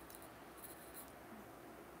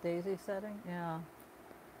 Daisy setting? Yeah.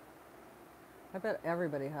 I bet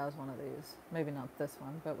everybody has one of these. Maybe not this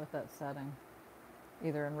one, but with that setting.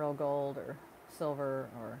 Either in real gold or silver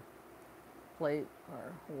or plate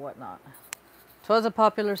or whatnot. 'Twas a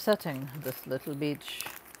popular setting, this little beach.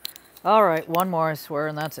 All right, one more, I swear,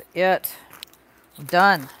 and that's it. I'm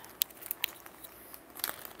done.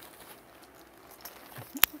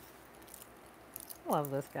 Love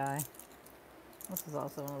this guy. This is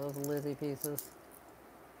also one of those Lizzie pieces,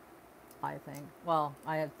 I think. Well,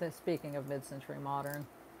 I had speaking of mid-century modern,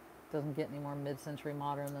 doesn't get any more mid-century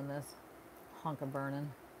modern than this hunk of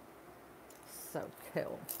burning. So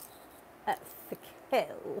cool. That's so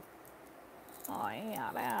cool. Oh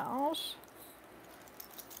yeah, that is.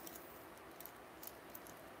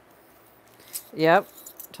 Yep,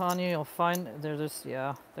 Tanya, you'll find they're just,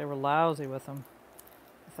 yeah, they were lousy with them.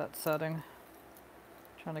 With that setting.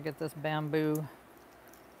 Trying to get this bamboo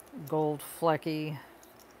gold flecky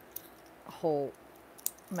whole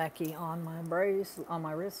mecky on my on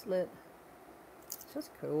my wristlet. It's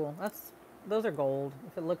just cool. Those are gold.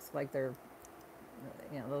 If it looks like they're,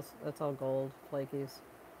 you know, that's all gold flakies.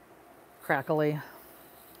 Crackly.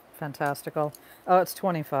 Fantastical. Oh, it's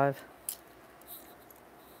 25.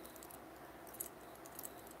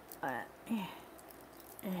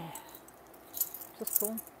 Just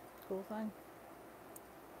cool. Cool thing.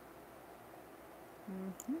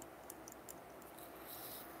 Mm-hmm.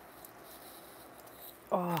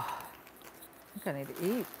 Oh, I think I need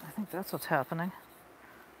to eat. I think that's what's happening.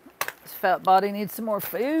 This fat body needs some more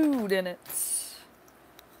food in it.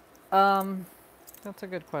 That's a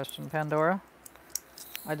good question, Pandora.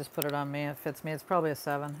 I just put it on me. It fits me. It's probably a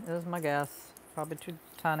 7. It is my guess. Probably too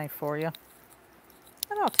tiny for you.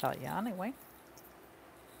 And I'll tell you anyway.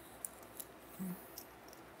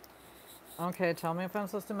 Okay, tell me if I'm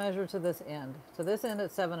supposed to measure to this end. To this end,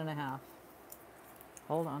 it's 7.5.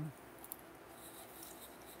 Hold on.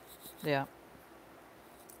 Yeah.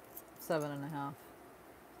 7.5.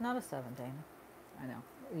 Not a 7, Dana. I know.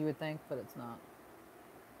 You would think, but it's not.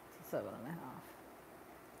 It's a 7.5.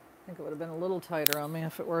 I think it would have been a little tighter on me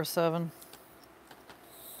if it were a 7.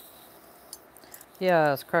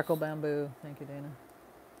 Yes, crackle bamboo. Thank you, Dana.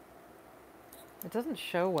 It doesn't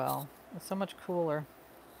show well. It's so much cooler.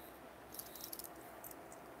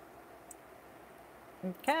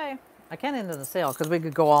 Okay. I can't end the sale because we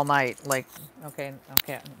could go all night. Like, okay,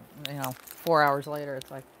 you know, 4 hours later,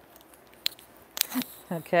 it's like,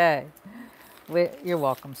 okay. You're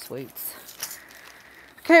welcome, sweets.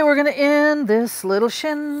 Okay, we're going to end this little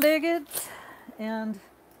shindig it. And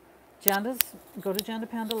go to Janda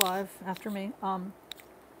Panda Live after me.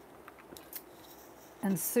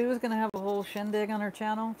 And Sue's going to have a whole shindig on her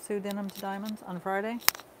channel, Sue Denim to Diamonds, on Friday.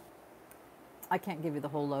 I can't give you the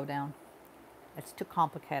whole lowdown. It's too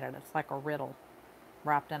complicated. It's like a riddle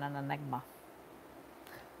wrapped in an enigma.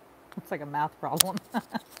 It's like a math problem.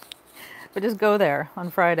 But just go there on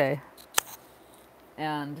Friday.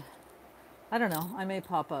 And I don't know. I may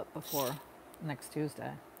pop up before next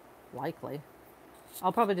Tuesday. Likely.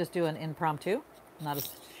 I'll probably just do an impromptu, not a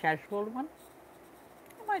scheduled one.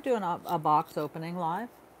 I might do a box opening live.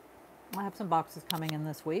 I have some boxes coming in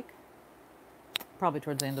this week. Probably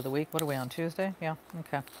towards the end of the week. What are we on, Tuesday? Yeah,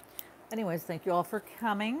 okay. Anyways, thank you all for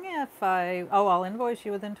coming. I'll invoice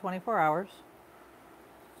you within 24 hours.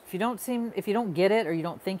 If you don't get it or you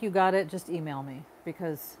don't think you got it, just email me,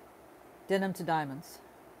 because Denim to Diamonds.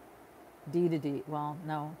 D to D. Well,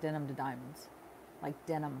 no, Denim to Diamonds. Like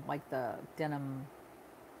denim, like the denim,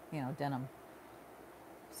 you know, denim.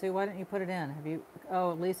 Sue, why don't you put it in?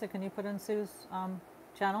 Oh, Lisa, can you put in Sue's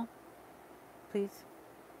channel? Please.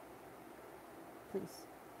 Please.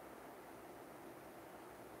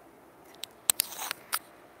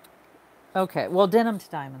 Okay, well, Denim to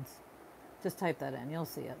Diamonds. Just type that in. You'll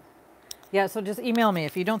see it. Yeah, so just email me.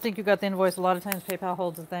 If you don't think you got the invoice, a lot of times PayPal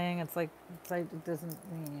holds a thing. It's like it doesn't...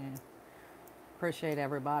 Yeah. Appreciate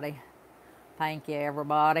everybody. Thank you,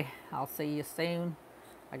 everybody. I'll see you soon.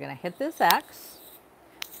 I'm going to hit this X.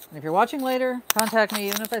 And if you're watching later, contact me.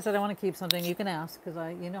 Even if I said I want to keep something, you can ask because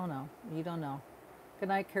you don't know. You don't know. Good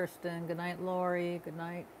night, Kirsten. Good night, Lori. Good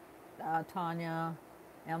night, Tanya,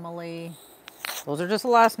 Emily. Those are just the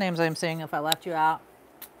last names I'm seeing if I left you out.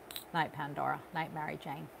 Night, Pandora. Night, Mary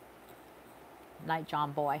Jane. Night,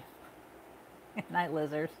 John Boy. Night,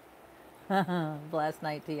 lizards. Blessed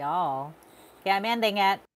night to y'all. Okay, I'm ending it.